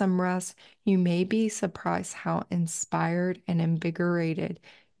 take some rest, you may be surprised how inspired and invigorated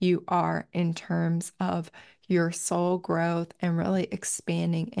you are in terms of your soul growth and really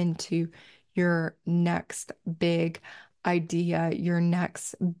expanding into your next big idea, your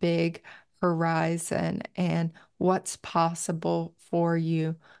next big horizon, and what's possible for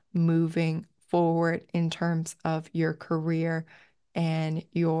you moving forward in terms of your career and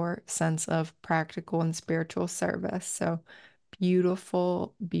your sense of practical and spiritual service. So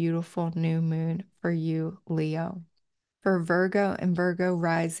beautiful, beautiful new moon for you, Leo. For Virgo and Virgo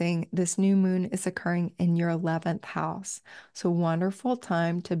rising, this new moon is occurring in your 11th house. So wonderful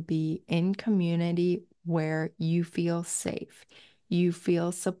time to be in community where you feel safe, you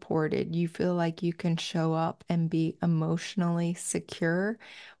feel supported, you feel like you can show up and be emotionally secure,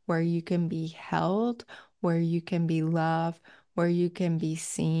 where you can be held, where you can be loved, where you can be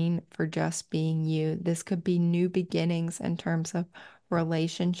seen for just being you. This could be new beginnings in terms of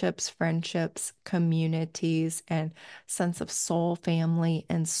relationships, friendships, communities, and sense of soul family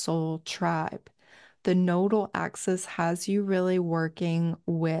and soul tribe. The nodal axis has you really working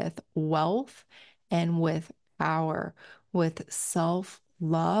with wealth and with power, with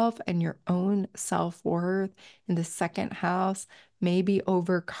self-love and your own self-worth. In the second house, maybe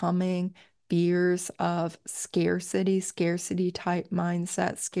overcoming fears of scarcity type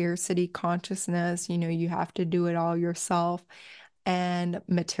mindset, scarcity consciousness. You have to do it all yourself, and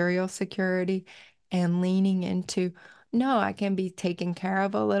material security, and leaning into, no, I can be taken care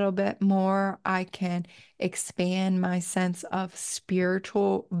of a little bit more. I can expand my sense of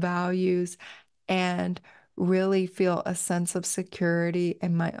spiritual values and really feel a sense of security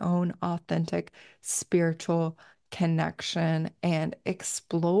in my own authentic spiritual connection, and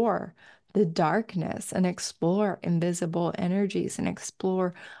explore the darkness and explore invisible energies and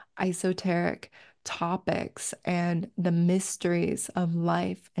explore esoteric topics and the mysteries of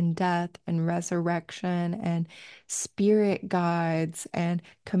life and death and resurrection and spirit guides and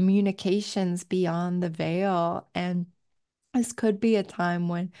communications beyond the veil. And this could be a time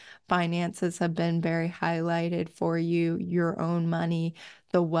when finances have been very highlighted for you, your own money,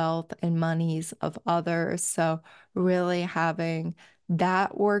 the wealth and monies of others. So really having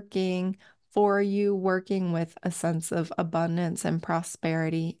that working for you, working with a sense of abundance and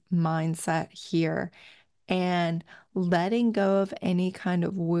prosperity mindset here, and letting go of any kind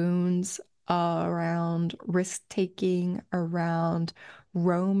of wounds around risk taking, around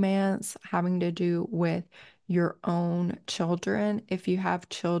romance, having to do with your own children, if you have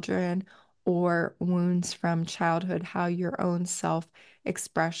children, or wounds from childhood, how your own self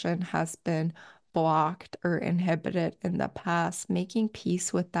expression has been blocked or inhibited in the past, making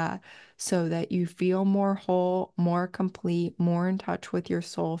peace with that so that you feel more whole, more complete, more in touch with your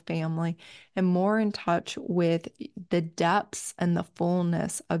soul family, and more in touch with the depths and the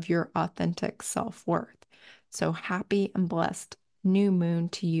fullness of your authentic self-worth. So happy and blessed new moon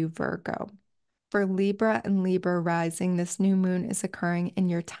to you, Virgo. For Libra and Libra rising, this new moon is occurring in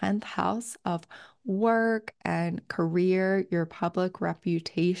your 10th house of work and career, your public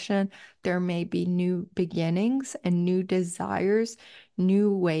reputation. There may be new beginnings and new desires,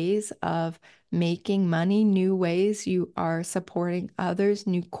 new ways of making money, new ways you are supporting others,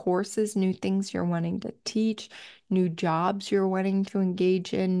 new courses, new things you're wanting to teach, new jobs you're wanting to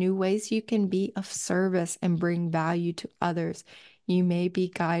engage in, new ways you can be of service and bring value to others. You may be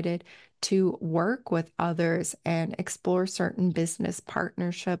guided to work with others and explore certain business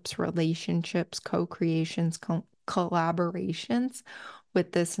partnerships, relationships, co-creations, collaborations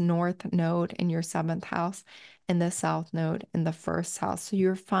with this North node in your 7th house and the South node in the 1st house. So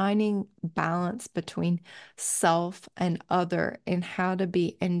you're finding balance between self and other and how to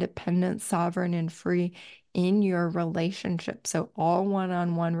be independent, sovereign, and free in your relationship. So all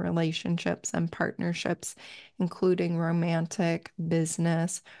one-on-one relationships and partnerships, including romantic,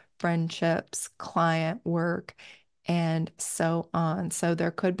 business, friendships, client work, and so on. So there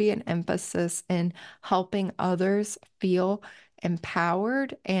could be an emphasis in helping others feel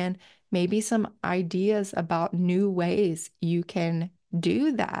empowered and maybe some ideas about new ways you can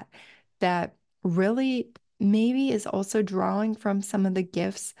do that, that really maybe is also drawing from some of the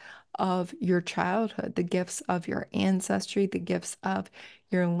gifts of your childhood, the gifts of your ancestry, the gifts of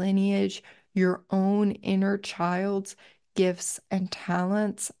your lineage, your own inner child's gifts and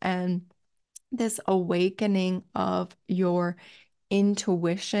talents, and this awakening of your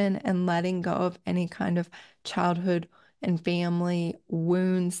intuition and letting go of any kind of childhood and family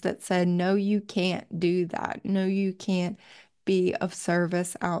wounds that said, no, you can't do that. No, you can't be of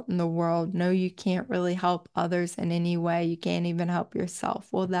service out in the world. No, you can't really help others in any way. You can't even help yourself.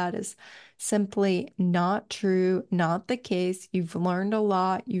 Well, that is simply not true, not the case. You've learned a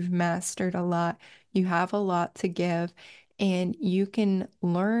lot, you've mastered a lot, you have a lot to give. And you can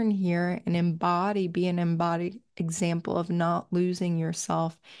learn here and embody, be an embodied example of not losing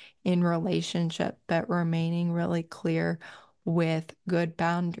yourself in relationship, but remaining really clear with good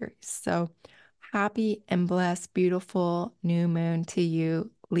boundaries. So happy and blessed, beautiful new moon to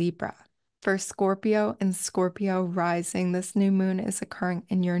you, Libra. For Scorpio and Scorpio rising, this new moon is occurring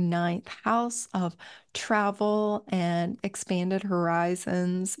in your 9th house of travel and expanded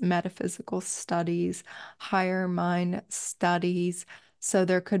horizons, metaphysical studies, higher mind studies. So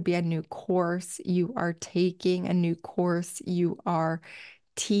there could be a new course you are taking, a new course you are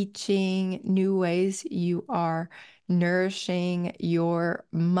teaching, new ways you are nourishing your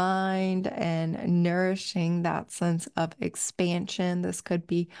mind and nourishing that sense of expansion. This could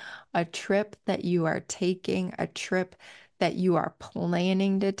be a trip that you are taking, a trip that you are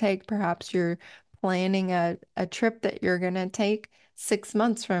planning to take. Perhaps you're planning a trip that you're going to take 6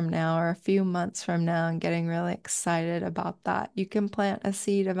 months from now or a few months from now and getting really excited about that. You can plant a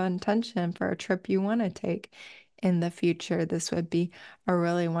seed of intention for a trip you want to take in the future. This would be a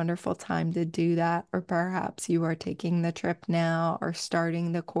really wonderful time to do that. Or perhaps you are taking the trip now or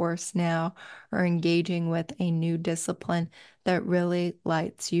starting the course now or engaging with a new discipline that really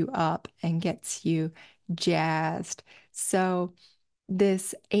lights you up and gets you jazzed. So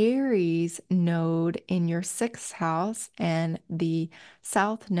this Aries node in your 6th house and the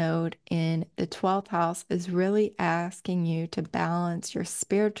South node in the 12th house is really asking you to balance your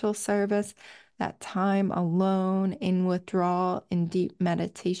spiritual service, that time alone in withdrawal, in deep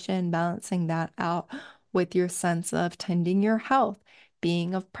meditation, balancing that out with your sense of tending your health,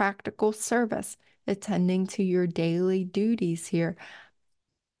 being of practical service, attending to your daily duties here,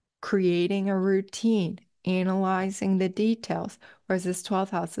 creating a routine, analyzing the details. Whereas this 12th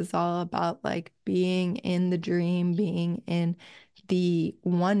house is all about like being in the dream, being in the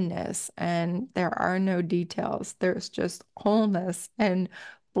oneness, and there are no details. There's just wholeness and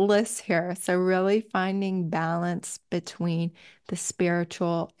bliss here. So really finding balance between the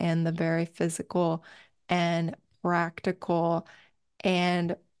spiritual and the very physical and practical,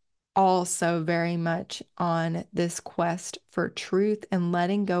 and also very much on this quest for truth and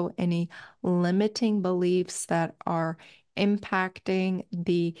letting go any limiting beliefs that are impacting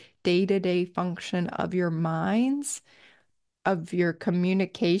the day-to-day function of your minds, of your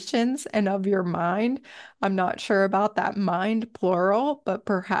communications, and of your mind. I'm not sure about that mind plural, but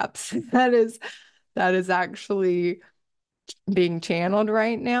perhaps that is actually being channeled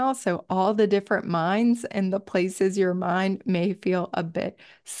right now. So all the different minds and the places your mind may feel a bit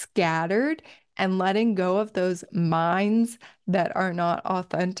scattered, and letting go of those minds that are not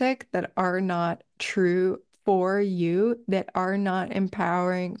authentic, that are not true for you, that are not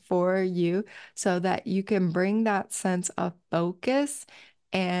empowering for you, so that you can bring that sense of focus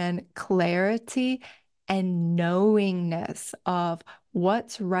and clarity and knowingness of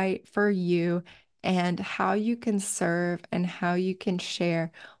what's right for you and how you can serve and how you can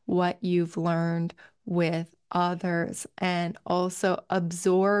share what you've learned with others, and also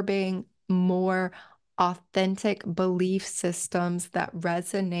absorbing more authentic belief systems that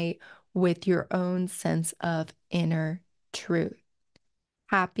resonate with your own sense of inner truth.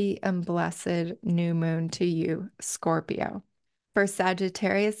 Happy and blessed new moon to you, Scorpio. For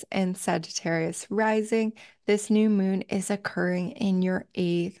Sagittarius and Sagittarius rising, this new moon is occurring in your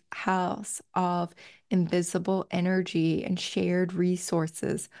eighth house of invisible energy and shared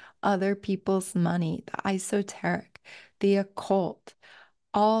resources, other people's money, the esoteric, the occult,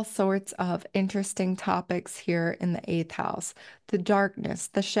 all sorts of interesting topics here in the eighth house. The darkness,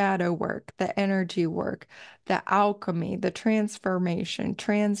 the shadow work, the energy work, the alchemy, the transformation,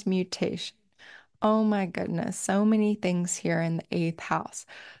 transmutation. Oh my goodness, so many things here in the eighth house.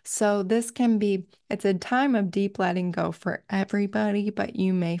 So this can be, it's a time of deep letting go for everybody, but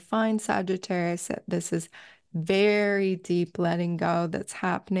you may find, Sagittarius, that this is very deep letting go that's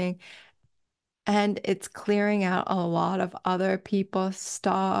happening. And it's clearing out a lot of other people's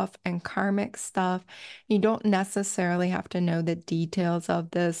stuff and karmic stuff. You don't necessarily have to know the details of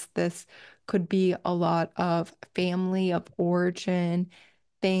this. This could be a lot of family of origin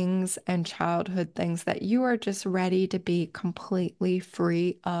things and childhood things that you are just ready to be completely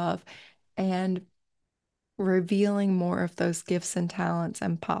free of, and revealing more of those gifts and talents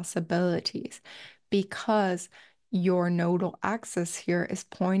and possibilities, because your nodal axis here is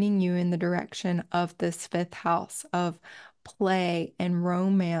pointing you in the direction of this fifth house of play and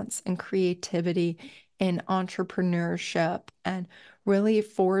romance and creativity and entrepreneurship, and really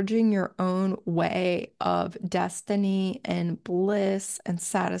forging your own way of destiny and bliss and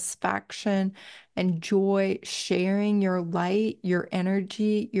satisfaction and joy, sharing your light, your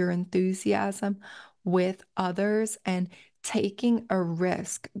energy, your enthusiasm with others, and taking a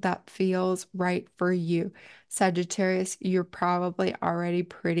risk that feels right for you. Sagittarius, you're probably already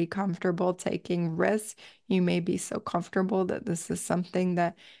pretty comfortable taking risks. You may be so comfortable that this is something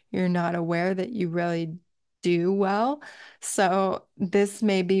that you're not aware that you really do well. So this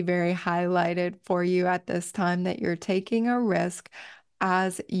may be very highlighted for you at this time, that you're taking a risk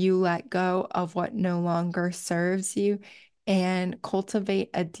as you let go of what no longer serves you and cultivate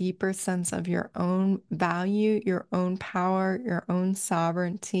a deeper sense of your own value, your own power, your own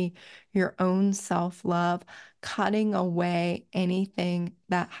sovereignty, your own self-love, cutting away anything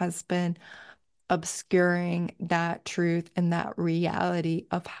that has been obscuring that truth and that reality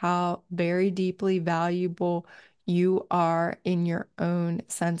of how very deeply valuable you are in your own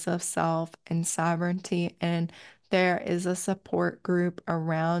sense of self and sovereignty. And there is a support group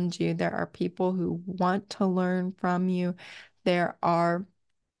around you. There are people who want to learn from you. There are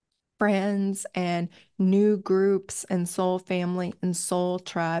friends and new groups and soul family and soul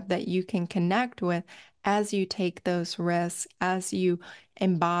tribe that you can connect with as you take those risks, as you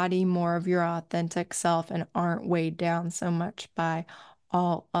embody more of your authentic self and aren't weighed down so much by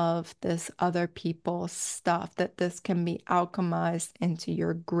all of this other people's stuff, that this can be alchemized into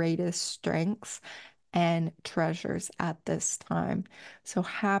your greatest strengths and treasures at this time. So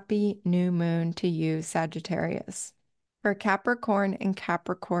happy new moon to you, Sagittarius. For Capricorn and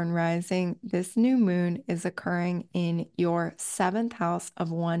Capricorn rising, this new moon is occurring in your seventh house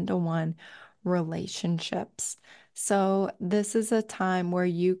of one-to-one relationships. So this is a time where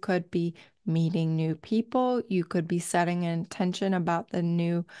you could be meeting new people. You could be setting an intention about the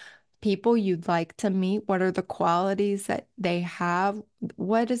new people you'd like to meet. What are the qualities that they have?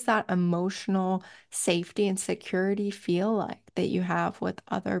 What does that emotional safety and security feel like that you have with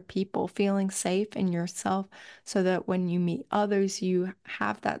other people? Feeling safe in yourself, so that when you meet others, you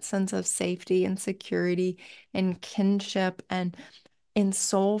have that sense of safety and security and kinship and in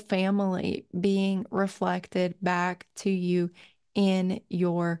soul family being reflected back to you in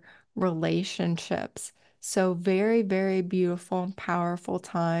your relationships. So very, very beautiful and powerful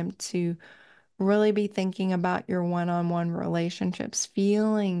time to really be thinking about your one-on-one relationships,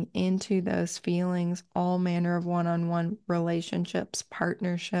 feeling into those feelings, all manner of one-on-one relationships,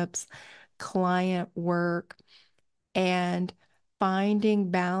 partnerships, client work, and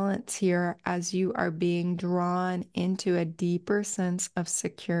finding balance here as you are being drawn into a deeper sense of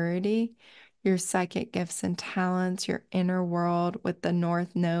security, your psychic gifts and talents, your inner world with the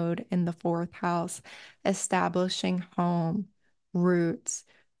North Node in the fourth house, establishing home, roots,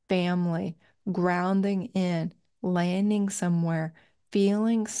 family, grounding in, landing somewhere,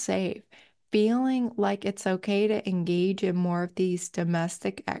 feeling safe. Feeling like it's okay to engage in more of these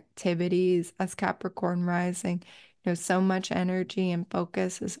domestic activities as Capricorn rising. So much energy and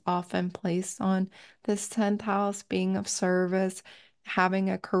focus is often placed on this 10th house, being of service, having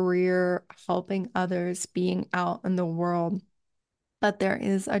a career, helping others, being out in the world. But there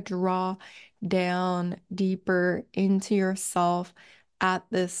is a draw down deeper into yourself at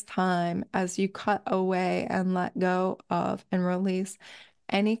this time as you cut away and let go of and release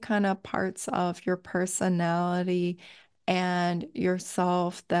any kind of parts of your personality and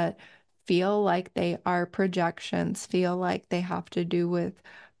yourself that feel like they are projections, feel like they have to do with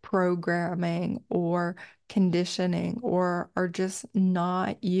programming or conditioning or are just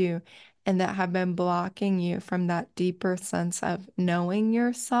not you, and that have been blocking you from that deeper sense of knowing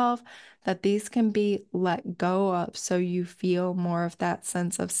yourself, that these can be let go of so you feel more of that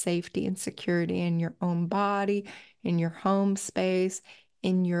sense of safety and security in your own body, in your home space,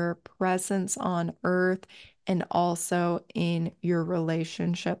 in your presence on earth, and also in your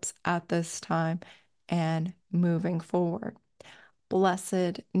relationships at this time and moving forward.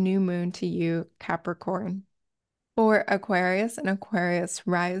 Blessed new moon to you, Capricorn. For Aquarius and Aquarius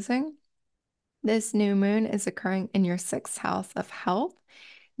rising, this new moon is occurring in your sixth house of health,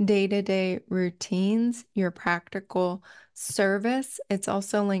 day-to-day routines, your practical service. It's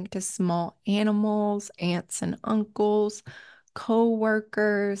also linked to small animals, aunts and uncles,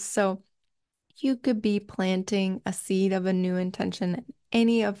 co-workers. So you could be planting a seed of a new intention in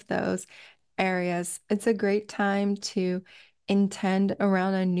any of those areas. It's a great time to intend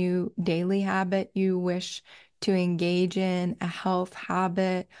around a new daily habit you wish to engage in, a health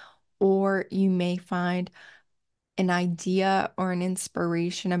habit, or you may find an idea or an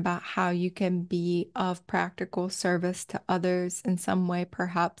inspiration about how you can be of practical service to others in some way,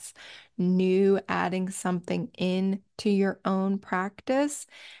 perhaps new, adding something in to your own practice,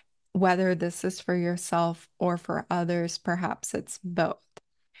 whether this is for yourself or for others, perhaps it's both.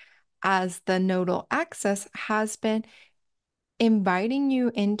 As the nodal axis has been inviting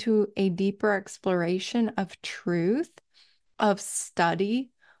you into a deeper exploration of truth, of study,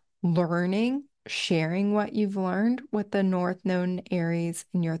 learning, sharing what you've learned with the North Node in Aries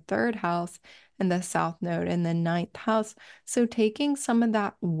in your third house and the South Node in the ninth house. So taking some of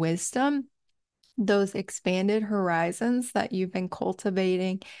that wisdom, those expanded horizons that you've been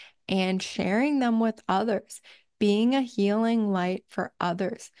cultivating and sharing them with others, being a healing light for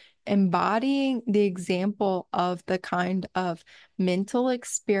others, embodying the example of the kind of mental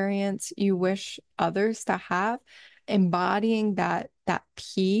experience you wish others to have, embodying that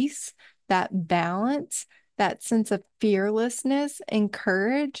peace, that balance, that sense of fearlessness and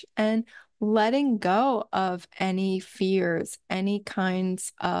courage, and letting go of any fears, any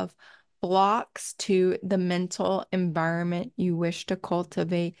kinds of blocks to the mental environment you wish to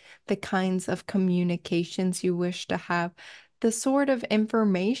cultivate, the kinds of communications you wish to have, the sort of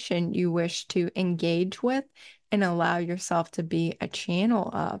information you wish to engage with and allow yourself to be a channel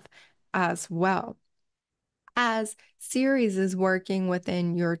of as well. As Ceres is working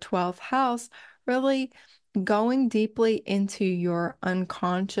within your 12th house, really going deeply into your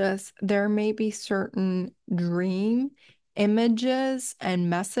unconscious, there may be certain dream images and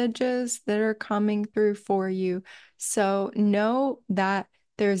messages that are coming through for you. So know that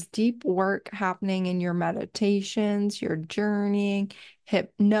there's deep work happening in your meditations, your journeying,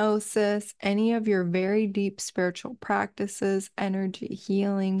 hypnosis, any of your very deep spiritual practices, energy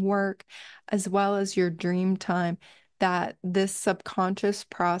healing work, as well as your dream time, that this subconscious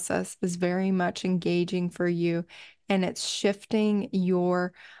process is very much engaging for you, and it's shifting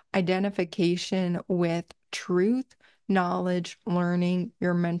your identification with truth, knowledge, learning,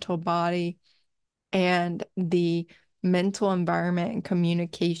 your mental body, and the mental environment and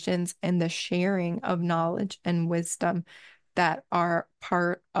communications and the sharing of knowledge and wisdom that are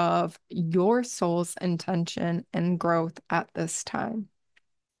part of your soul's intention and growth at this time.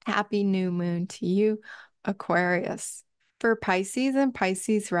 Happy new moon to you, Aquarius. For Pisces and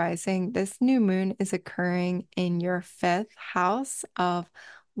Pisces rising, this new moon is occurring in your fifth house of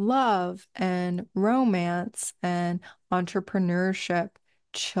love and romance and entrepreneurship,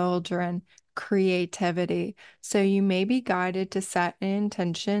 children, creativity. So you may be guided to set an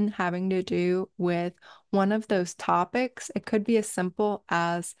intention having to do with one of those topics. It could be as simple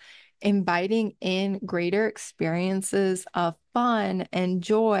as inviting in greater experiences of fun and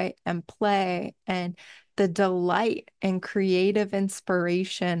joy and play and the delight and creative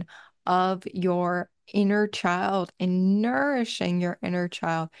inspiration of your inner child and nourishing your inner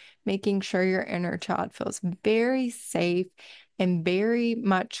child, making sure your inner child feels very safe and very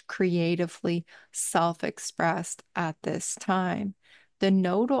much creatively self-expressed at this time. The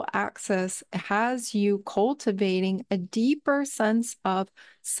nodal axis has you cultivating a deeper sense of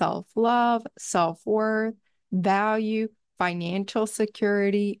self-love, self-worth, value, financial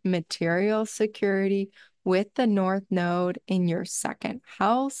security, material security with the North Node in your second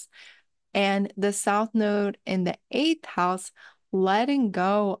house and the South Node in the eighth house, letting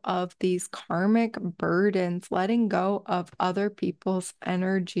go of these karmic burdens, letting go of other people's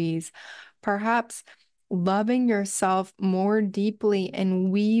energies, perhaps loving yourself more deeply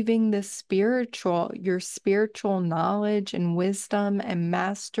and weaving your spiritual knowledge and wisdom and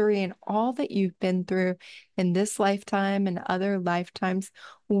mastery and all that you've been through in this lifetime and other lifetimes,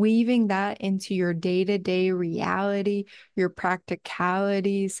 weaving that into your day-to-day reality, your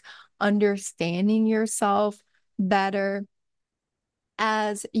practicalities, understanding yourself better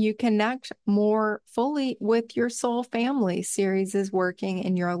as you connect more fully with your soul family. Ceres is working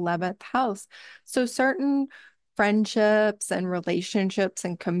in your 11th house. So certain friendships and relationships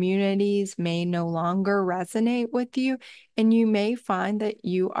and communities may no longer resonate with you, and you may find that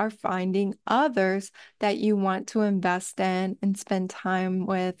you are finding others that you want to invest in and spend time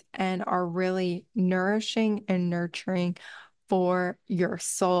with and are really nourishing and nurturing for your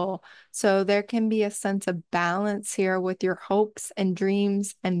soul. So there can be a sense of balance here with your hopes and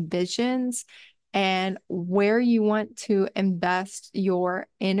dreams and visions and where you want to invest your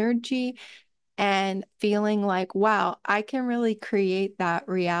energy and feeling like, wow, I can really create that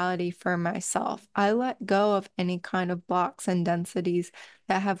reality for myself. I let go of any kind of blocks and densities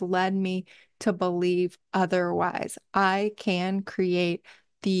that have led me to believe otherwise. I can create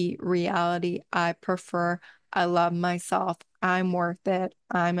the reality I prefer. I love myself. I'm worth it.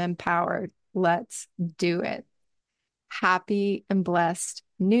 I'm empowered. Let's do it. Happy and blessed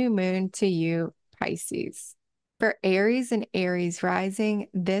new moon to you, Pisces. For Aries and Aries rising,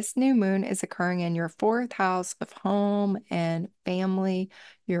 this new moon is occurring in your fourth house of home and family,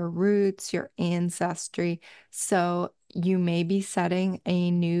 your roots, your ancestry. So you may be setting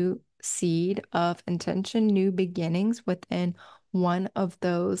a new seed of intention, new beginnings within one of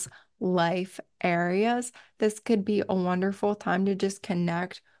those life areas. This could be a wonderful time to just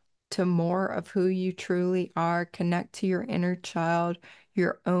connect to more of who you truly are, connect to your inner child,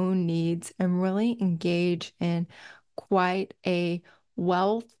 your own needs, and really engage in quite a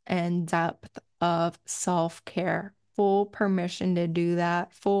wealth and depth of self-care. Full permission to do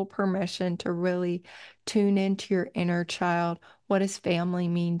that, full permission to really tune into your inner child. What does family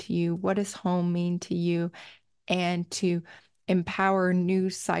mean to you? What does home mean to you? And to empower new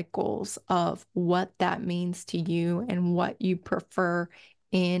cycles of what that means to you and what you prefer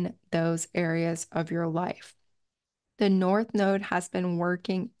in those areas of your life. The North Node has been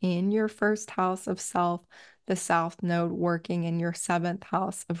working in your first house of self, the South Node working in your seventh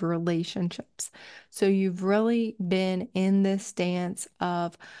house of relationships. So you've really been in this dance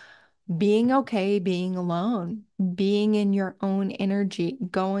of being okay, being alone, being in your own energy,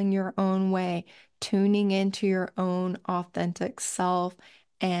 going your own way, tuning into your own authentic self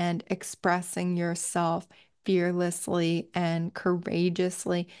and expressing yourself fearlessly and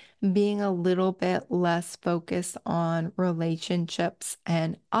courageously, being a little bit less focused on relationships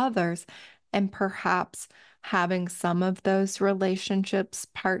and others, and perhaps having some of those relationships,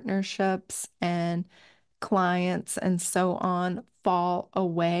 partnerships, and clients and so on fall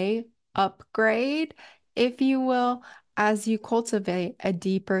away, upgrade, if you will, as you cultivate a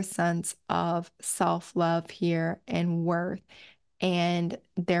deeper sense of self-love here and worth. And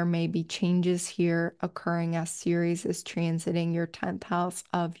there may be changes here occurring as Ceres is transiting your 10th house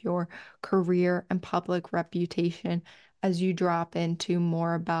of your career and public reputation as you drop into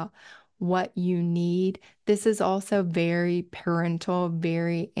more about what you need. This is also very parental,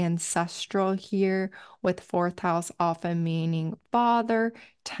 very ancestral here, with fourth house often meaning father,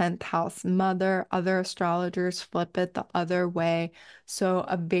 10th house mother. Other astrologers flip it the other way. So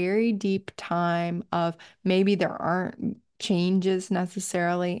a very deep time of maybe there aren't changes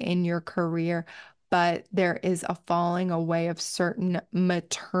necessarily in your career, but there is a falling away of certain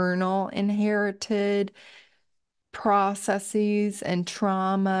maternal inherited processes and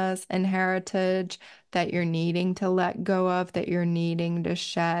traumas and heritage that you're needing to let go of, that you're needing to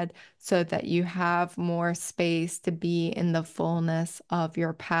shed, so that you have more space to be in the fullness of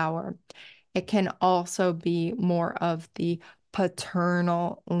your power. It can also be more of the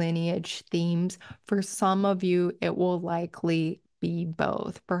paternal lineage themes. For some of you, it will likely be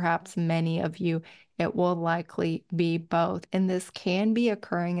both. Perhaps many of you, it will likely be both. And this can be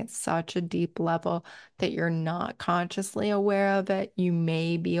occurring at such a deep level that you're not consciously aware of it. You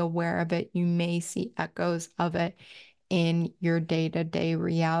may be aware of it. You may see echoes of it in your day-to-day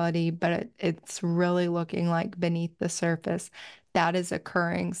reality, but it's really looking like beneath the surface that is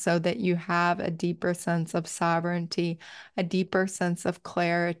occurring, so that you have a deeper sense of sovereignty, a deeper sense of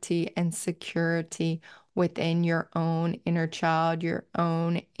clarity and security within your own inner child, your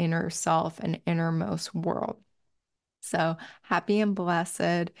own inner self and innermost world. So happy and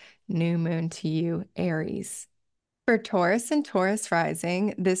blessed new moon to you, Aries. For Taurus and Taurus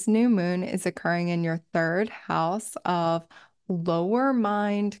rising, this new moon is occurring in your third house of lower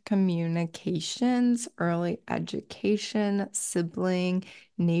mind communications, early education, sibling,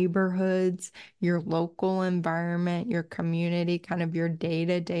 neighborhoods, your local environment, your community, kind of your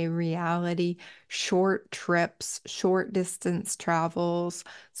day-to-day reality, short trips, short distance travels.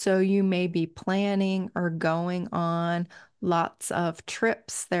 So you may be planning or going on lots of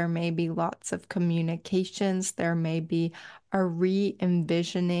trips. There may be lots of communications. There may be a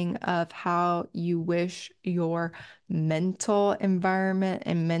re-envisioning of how you wish your mental environment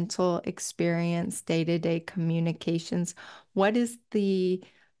and mental experience, day-to-day communications. What is the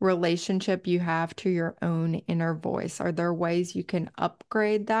relationship you have to your own inner voice? Are there ways you can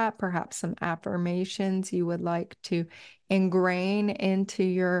upgrade that? Perhaps some affirmations you would like to ingrain into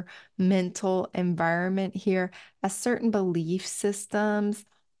your mental environment here, as certain belief systems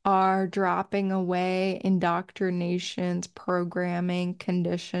are dropping away, indoctrinations, programming,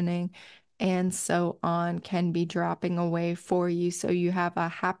 conditioning, and so on can be dropping away for you. So you have a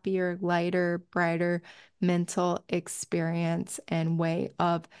happier, lighter, brighter mental experience and way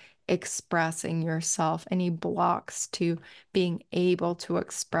of expressing yourself. Any blocks to being able to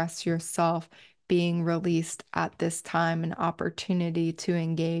express yourself being released at this time, an opportunity to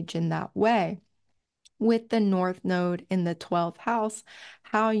engage in that way. With the North Node in the 12th house,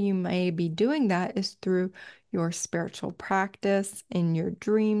 how you may be doing that is through your spiritual practice, in your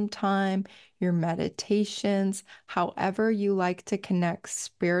dream time, your meditations, however you like to connect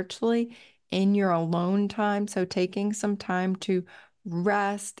spiritually in your alone time. So taking some time to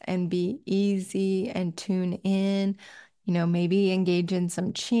rest and be easy and tune in, maybe engage in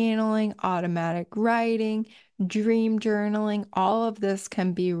some channeling, automatic writing, dream journaling. All of this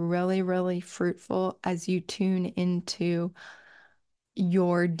can be really, really fruitful as you tune into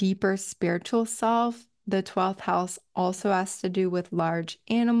your deeper spiritual self. The 12th house also has to do with large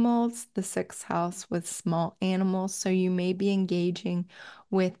animals, the 6th house with small animals. So you may be engaging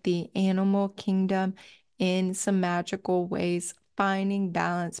with the animal kingdom in some magical ways, finding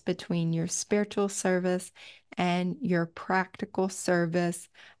balance between your spiritual service and your practical service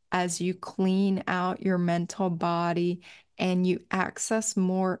as you clean out your mental body and you access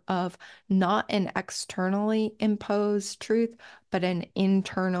more of not an externally imposed truth, but an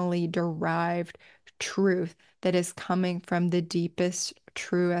internally derived truth that is coming from the deepest,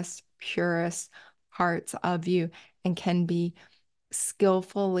 truest, purest parts of you and can be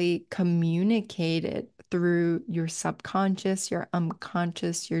skillfully communicated through your subconscious, your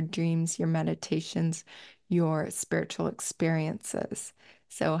unconscious, your dreams, your meditations, your spiritual experiences.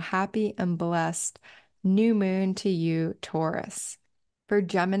 So happy and blessed new moon to you, Taurus. For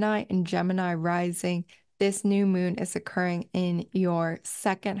Gemini and Gemini rising, this new moon is occurring in your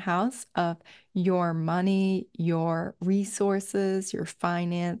second house of your money, your resources, your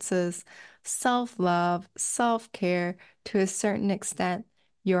finances, self-love, self-care, to a certain extent,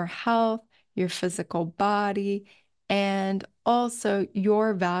 your health, your physical body, and also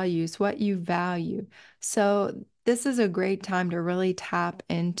your values, what you value. So this is a great time to really tap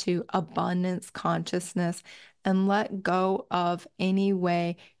into abundance consciousness and let go of any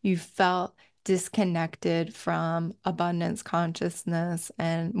way you felt disconnected from abundance consciousness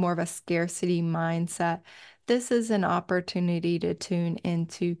and more of a scarcity mindset. This is an opportunity to tune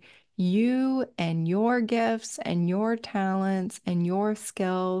into you and your gifts and your talents and your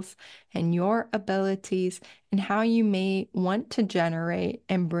skills and your abilities and how you may want to generate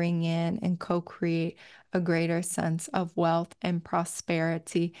and bring in and co-create a greater sense of wealth and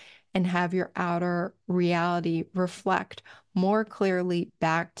prosperity and have your outer reality reflect more clearly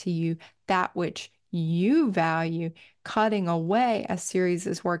back to you that which you value, cutting away, as Sirius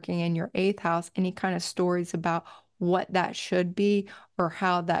is working in your eighth house, any kind of stories about what that should be or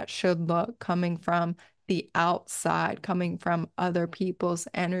how that should look coming from the outside, coming from other people's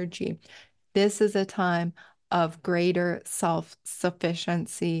energy. This is a time of greater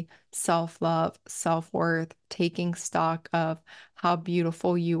self-sufficiency, self-love, self-worth, taking stock of how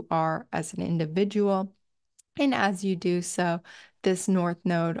beautiful you are as an individual. And as you do so, this north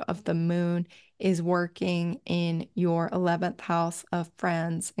node of the moon is working in your 11th house of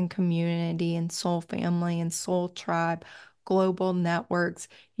friends and community and soul family and soul tribe, global networks.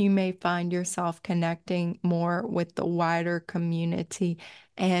 You may find yourself connecting more with the wider community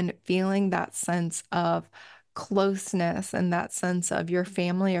and feeling that sense of closeness and that sense of your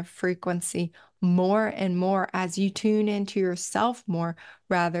family of frequency more and more as you tune into yourself more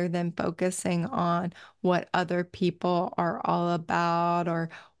rather than focusing on what other people are all about or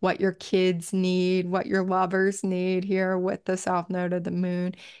what your kids need, what your lovers need here with the south node of the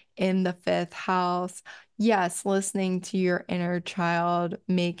moon in the fifth house. Yes, listening to your inner child,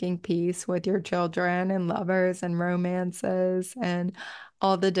 making peace with your children and lovers and romances and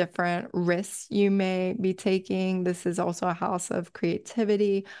all the different risks you may be taking. This is also a house of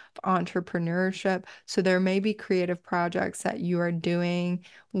creativity, of entrepreneurship. So there may be creative projects that you are doing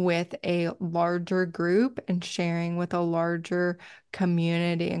with a larger group and sharing with a larger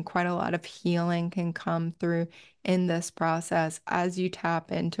community, and quite a lot of healing can come through in this process as you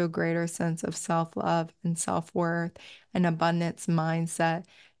tap into a greater sense of self-love and self-worth and abundance mindset.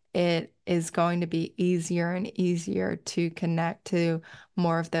 It is going to be easier and easier to connect to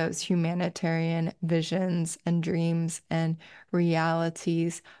more of those humanitarian visions and dreams and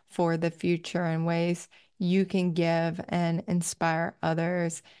realities for the future in ways you can give and inspire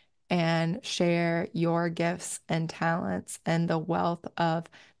others and share your gifts and talents and the wealth of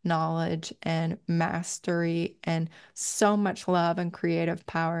knowledge and mastery and so much love and creative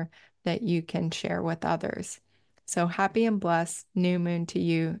power that you can share with others. So happy and blessed new moon to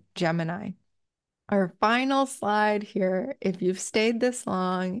you, Gemini. Our final slide here, if you've stayed this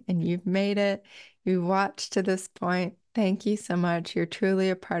long and you've made it, you watched to this point, thank you so much. You're truly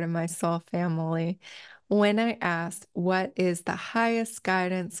a part of my soul family. When I asked what is the highest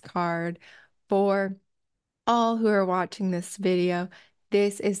guidance card for all who are watching this video,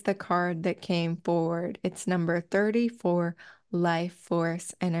 this is the card that came forward. It's number 34, Life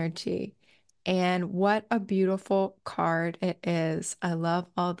Force Energy. And what a beautiful card it is. I love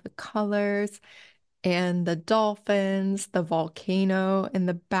all the colors and the dolphins, the volcano in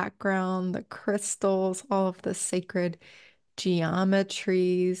the background, the crystals, all of the sacred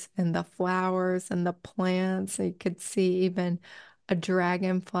geometries and the flowers and the plants. You could see even a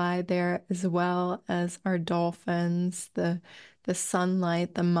dragonfly there as well as our dolphins, the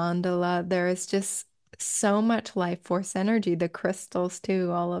sunlight, the mandala. There is just so much life force energy, the crystals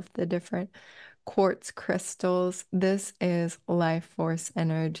too, all of the different quartz crystals. This is life force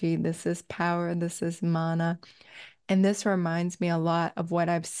energy. This is power. This is mana. And this reminds me a lot of what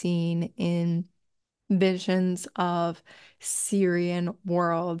I've seen in visions of Sirian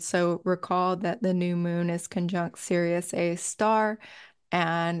world. So recall that the new moon is conjunct Sirius A star,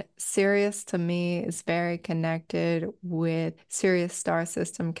 and Sirius to me is very connected with Sirius star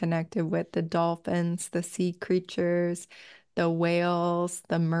system, connected with the dolphins, the sea creatures, the whales,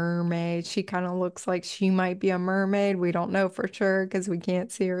 the mermaid. She kind of looks like she might be a mermaid. We don't know for sure because we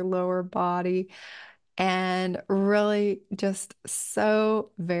can't see her lower body, and really just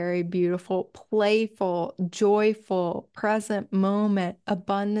so very beautiful, playful, joyful, present moment,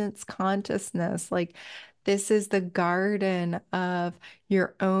 abundance consciousness. Like this is the garden of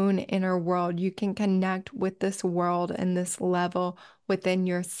your own inner world. You can connect with this world and this level within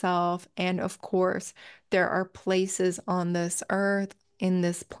yourself. And of course, there are places on this earth, in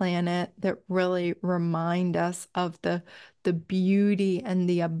this planet, that really remind us of the beauty and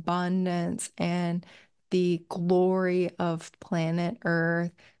the abundance and the glory of planet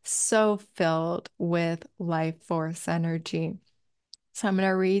Earth, so filled with life force energy. So I'm going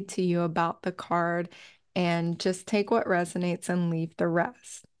to read to you about the card and just take what resonates and leave the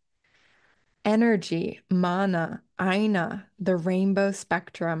rest. Energy, mana, Aina, the rainbow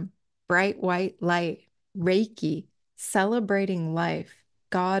spectrum, bright white light, Reiki, celebrating life,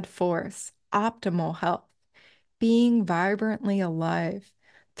 God force, optimal health, being vibrantly alive,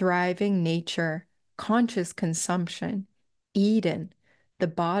 thriving nature, conscious consumption, Eden, the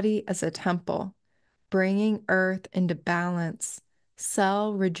body as a temple, bringing earth into balance,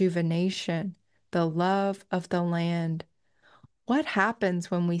 cell rejuvenation, the love of the land. What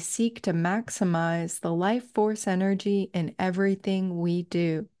happens when we seek to maximize the life force energy in everything we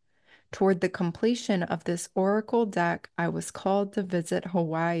do? Toward the completion of this oracle deck, I was called to visit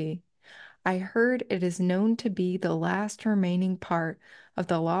Hawaii. I heard it is known to be the last remaining part of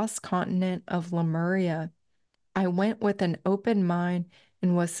the lost continent of Lemuria. I went with an open mind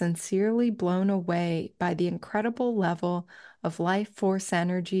and was sincerely blown away by the incredible level of life force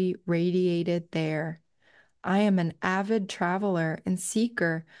energy radiated there. I am an avid traveler and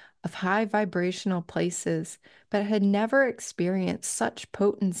seeker of high vibrational places, but had never experienced such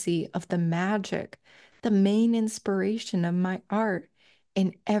potency of the magic, the main inspiration of my art,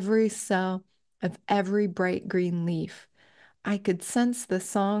 in every cell of every bright green leaf. I could sense the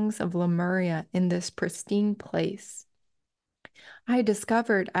songs of Lemuria in this pristine place. I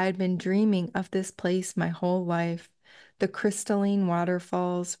discovered I had been dreaming of this place my whole life. The crystalline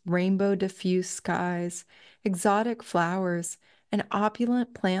waterfalls, rainbow diffuse skies, exotic flowers, and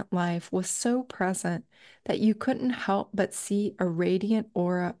opulent plant life was so present that you couldn't help but see a radiant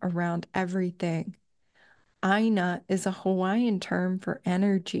aura around everything. Aina is a Hawaiian term for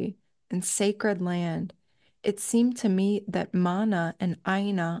energy and sacred land. It seemed to me that mana and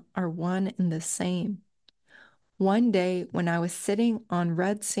Aina are one and the same. One day, when I was sitting on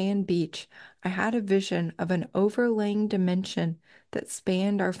Red Sand Beach, I had a vision of an overlaying dimension that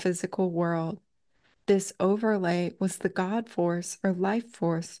spanned our physical world. This overlay was the God force or life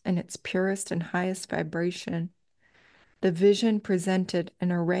force in its purest and highest vibration. The vision presented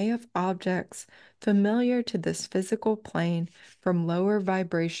an array of objects familiar to this physical plane, from lower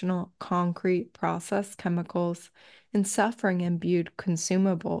vibrational concrete processed chemicals and suffering imbued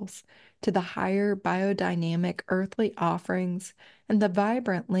consumables to the higher biodynamic earthly offerings and the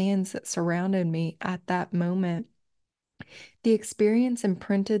vibrant lands that surrounded me at that moment. The experience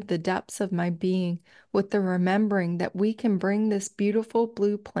imprinted the depths of my being with the remembering that we can bring this beautiful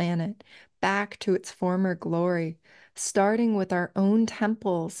blue planet back to its former glory, starting with our own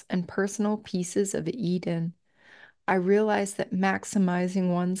temples and personal pieces of Eden. I realized that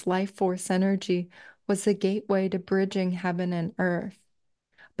maximizing one's life force energy was the gateway to bridging heaven and earth.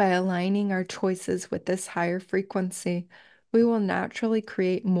 By aligning our choices with this higher frequency, we will naturally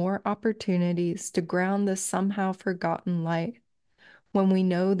create more opportunities to ground this somehow forgotten light. When we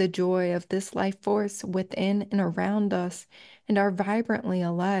know the joy of this life force within and around us and are vibrantly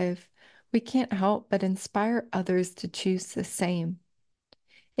alive, we can't help but inspire others to choose the same.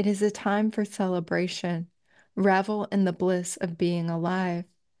 It is a time for celebration. Revel in the bliss of being alive.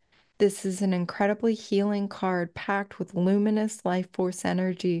 This is an incredibly healing card packed with luminous life force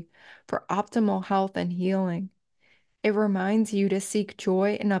energy for optimal health and healing. It reminds you to seek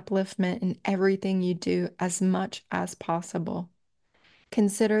joy and upliftment in everything you do as much as possible.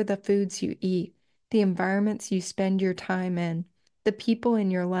 Consider the foods you eat, the environments you spend your time in, the people in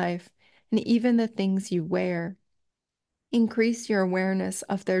your life, and even the things you wear. Increase your awareness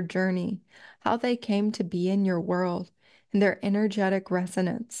of their journey, how they came to be in your world, and their energetic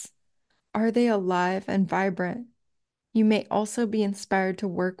resonance. Are they alive and vibrant? You may also be inspired to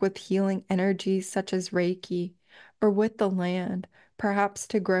work with healing energies such as Reiki, or with the land, perhaps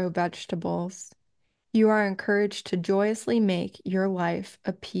to grow vegetables. You are encouraged to joyously make your life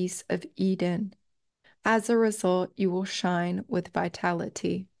a piece of Eden. As a result, you will shine with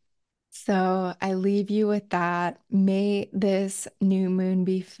vitality. So I leave you with that. May this new moon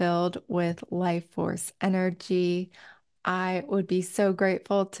be filled with life force energy. I would be so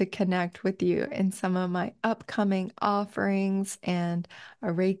grateful to connect with you in some of my upcoming offerings and a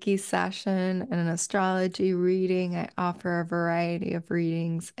Reiki session and an astrology reading. I offer a variety of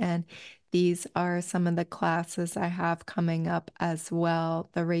readings, and these are some of the classes I have coming up as well,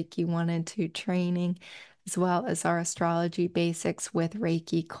 the Reiki 1 and 2 training, as well as our astrology basics with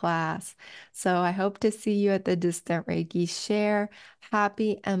Reiki class. So I hope to see you at the Distant Reiki Share.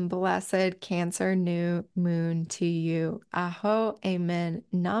 Happy and blessed Cancer new moon to you. Aho, amen,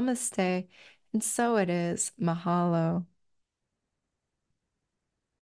 namaste, and so it is. Mahalo.